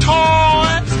of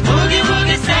toys. Boogie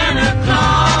woogie Santa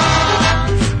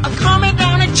Claus. Coming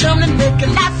down the chimney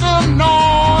making lots of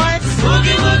noise.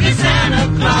 Boogie woogie Santa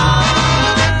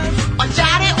Claus. A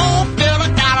jolly old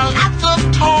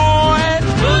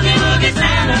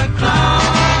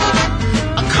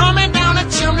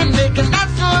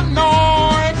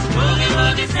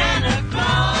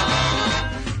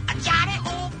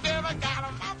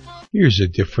Here's a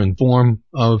different form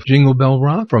of Jingle Bell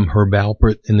Rock from Herb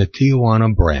Alpert and the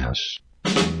Tijuana Brass.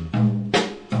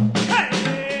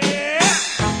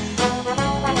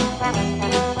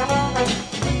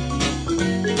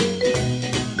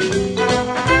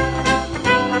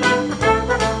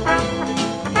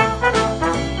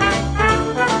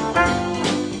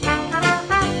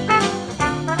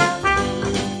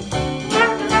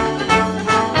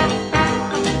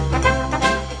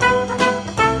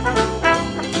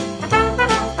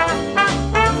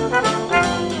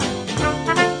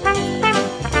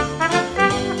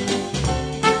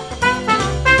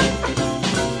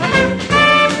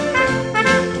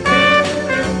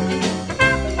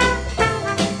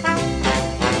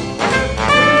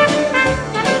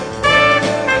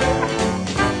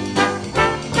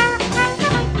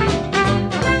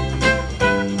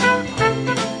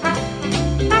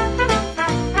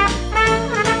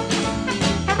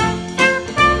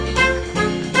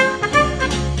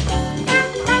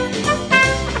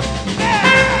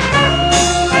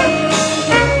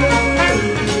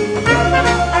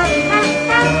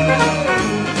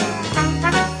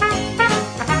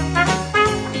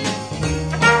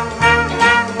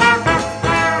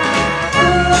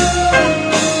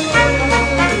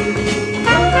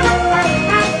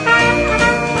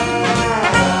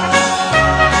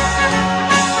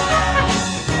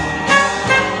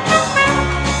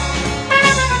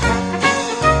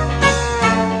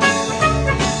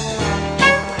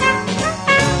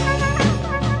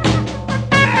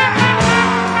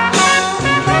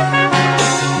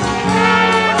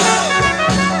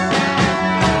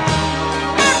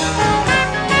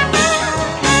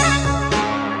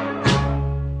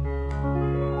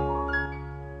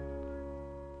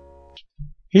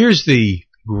 Here's the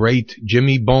great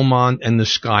Jimmy Beaumont and the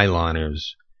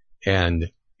Skyliners,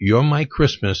 and You're My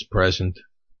Christmas Present,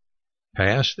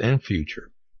 Past and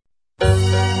Future. The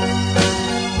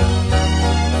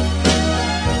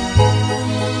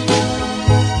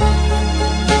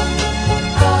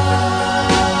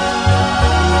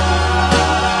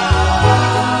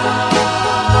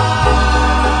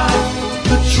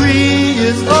tree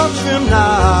is all trimmed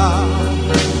now,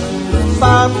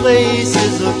 fireplace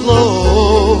is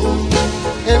aglow,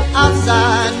 and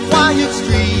outside quiet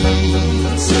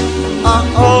streets are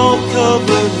all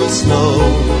covered with snow.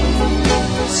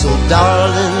 So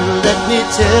darling, let me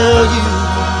tell you,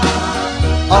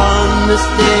 on this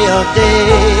day of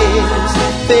days,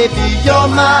 baby, you're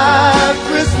my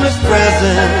Christmas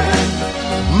present,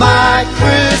 my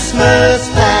Christmas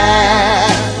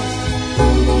past,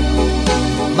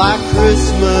 my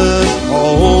Christmas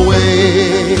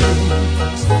always.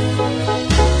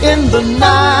 In the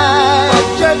night,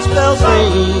 church bells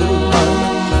ring,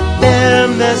 their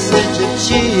message of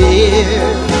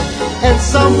cheer, and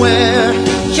somewhere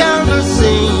carolers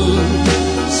sing,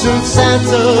 soon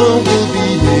Santa will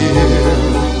be here.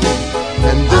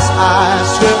 And this I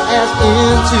swear as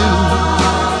into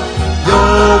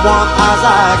your warm eyes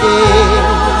I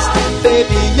gaze,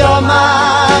 baby, you're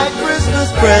my Christmas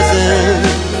present,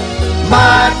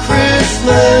 my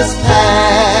Christmas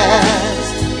past,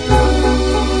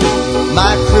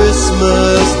 my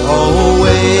Christmas always.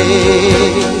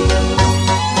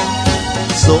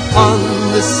 So on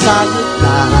this silent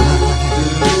night,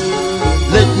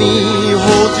 let me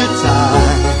hold you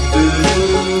tight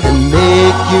and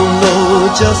make you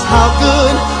know just how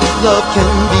good love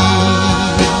can be.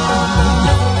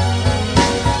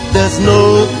 There's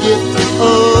no gift of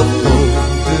gold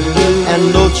and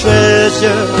no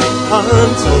treasure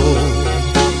untold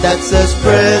that's as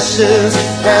precious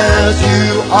as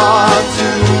you are to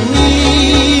me.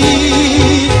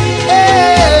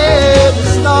 Hey, the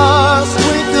stars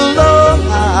twinkle on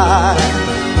high,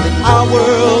 and our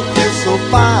world is so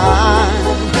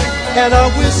fine. And I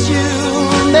wish you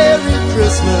Merry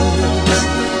Christmas,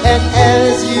 and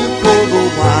as you pour the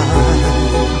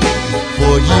wine,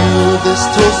 for you this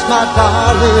toast, my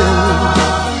darling,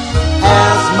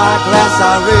 as my glass I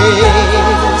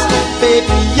raise.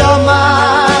 Baby, you're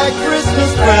my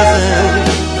Christmas present,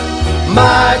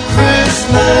 my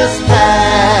Christmas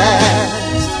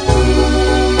past,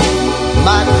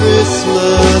 my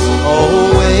Christmas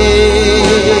always.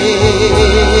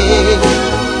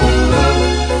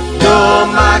 You're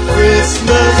my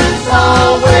Christmas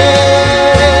always.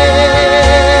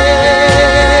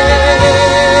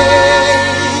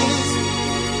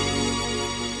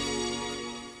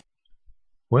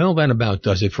 Well, that about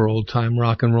does it for Old Time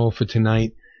Rock and Roll for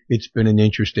tonight. It's been an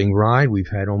interesting ride. We've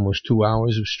had almost 2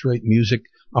 hours of straight music.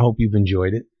 I hope you've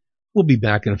enjoyed it. We'll be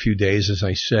back in a few days, as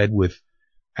I said, with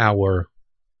our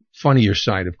funnier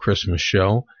side of Christmas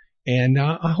show. And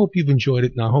I hope you've enjoyed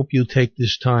it, and I hope you'll take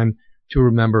this time to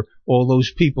remember all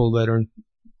those people that are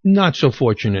not so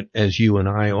fortunate as you and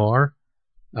I are.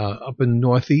 Up in the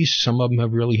Northeast, some of them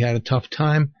have really had a tough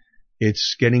time.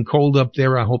 It's getting cold up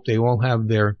there. I hope they all have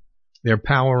their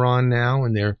power on now,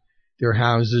 and their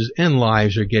houses and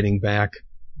lives are getting back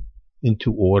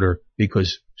into order,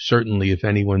 because certainly if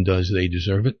anyone does, they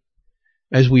deserve it,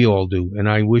 as we all do. And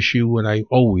I wish you what I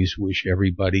always wish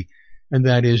everybody, and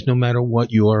that is, no matter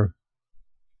what your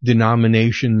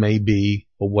denomination may be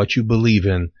or what you believe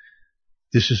in,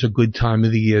 this is a good time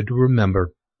of the year to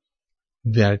remember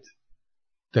that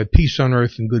peace on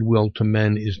earth and goodwill to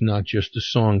men is not just a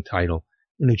song title,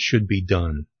 and it should be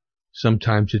done.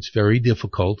 Sometimes it's very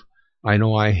difficult. I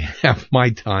know I have my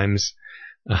times,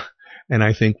 and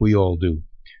I think we all do.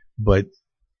 But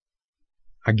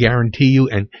I guarantee you,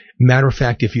 and matter of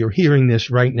fact, if you're hearing this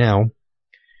right now,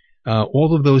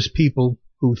 all of those people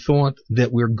who thought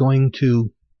that we're going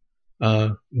to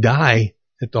die,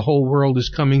 that the whole world is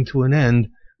coming to an end,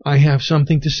 I have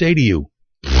something to say to you.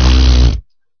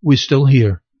 We're still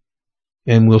here,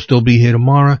 and we'll still be here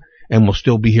tomorrow, and we'll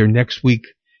still be here next week,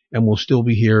 and we'll still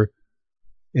be here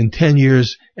in 10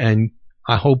 years, and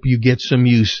I hope you get some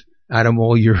use out of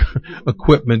all your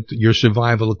equipment, your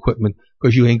survival equipment,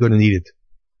 because you ain't going to need it,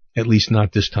 at least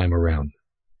not this time around.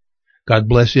 God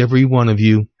bless every one of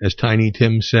you. As Tiny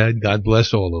Tim said, God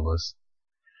bless all of us.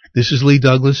 This is Lee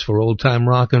Douglas for Old Time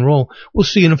Rock and Roll. We'll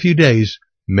see you in a few days.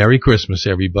 Merry Christmas,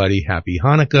 everybody. Happy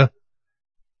Hanukkah.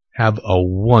 Have a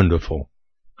wonderful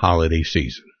holiday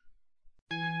season.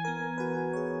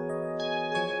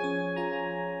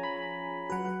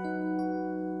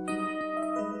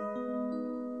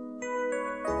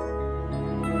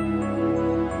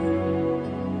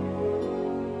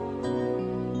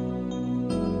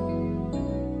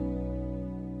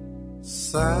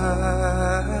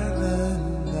 Silent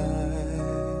night,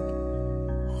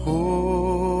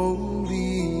 holy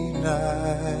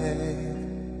night,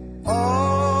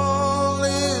 all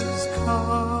is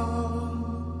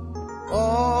calm,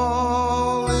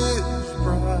 all is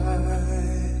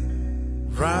bright,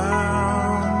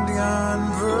 round yon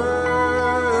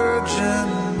virgin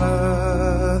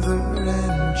mother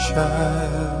and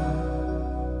child,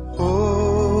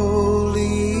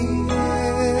 holy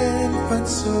infant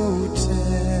so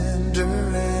tender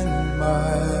and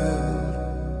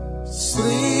mild,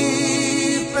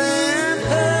 sleep in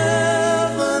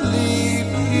heavenly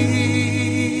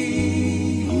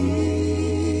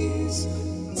peace,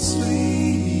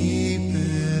 sleep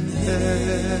in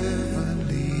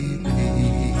heavenly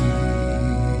peace.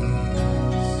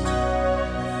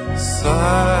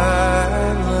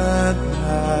 Silent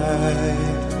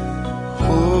night,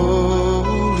 holy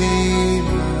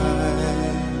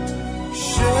night,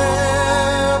 shepherds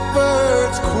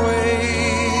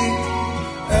quake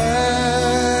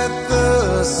at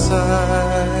the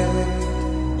sight,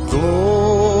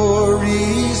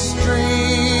 glory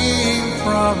stream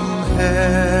from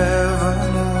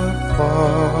heaven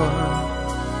afar,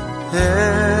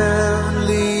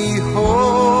 heavenly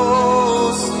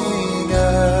hosts sing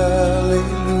hallelujah,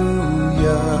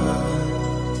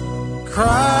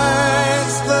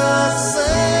 Christ the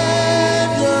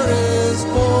Savior is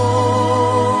born,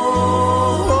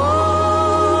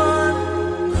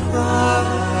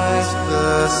 Christ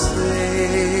the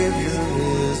Savior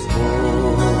is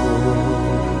born.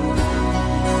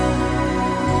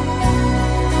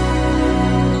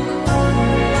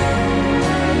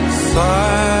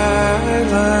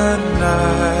 Silent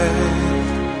night,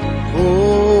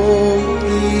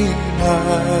 holy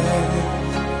night,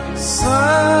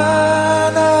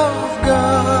 Son of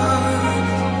God,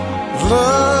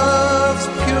 love's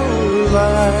pure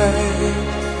light,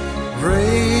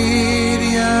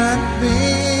 radiant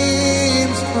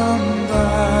beams from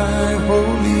thy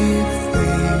holy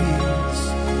face,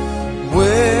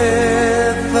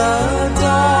 with the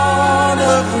dawn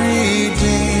of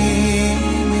redeeming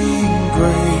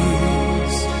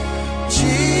grace.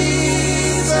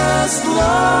 Jesus,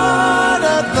 Lord,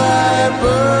 at thy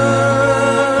birth,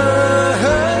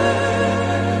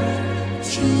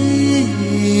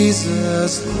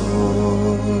 Jesus,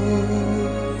 Lord,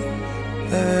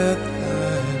 at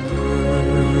thy birth.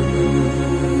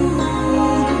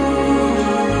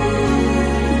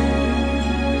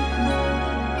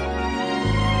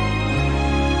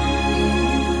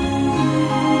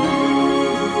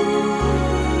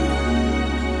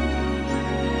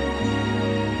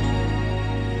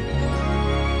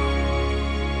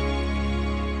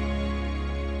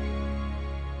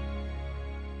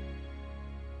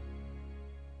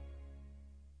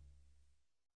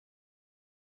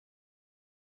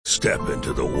 Step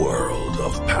into the world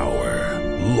of power,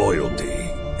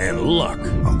 loyalty, and luck.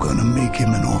 I'm gonna make him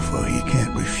an offer he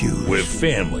can't refuse. With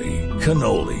family,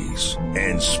 cannolis,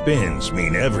 and spins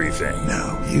mean everything.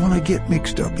 Now, you wanna get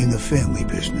mixed up in the family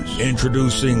business.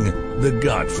 Introducing The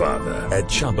Godfather at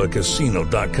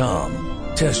ChumbaCasino.com.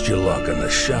 Test your luck in the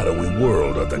shadowy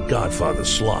world of The Godfather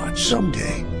slot.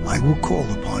 Someday, I will call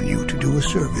upon you to do a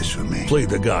service for me. Play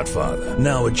The Godfather,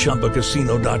 now at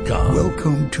ChumbaCasino.com.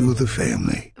 Welcome to the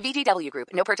family. VGW Group.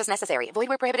 No purchase necessary. Void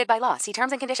where prohibited by law. See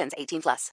terms and conditions. 18+.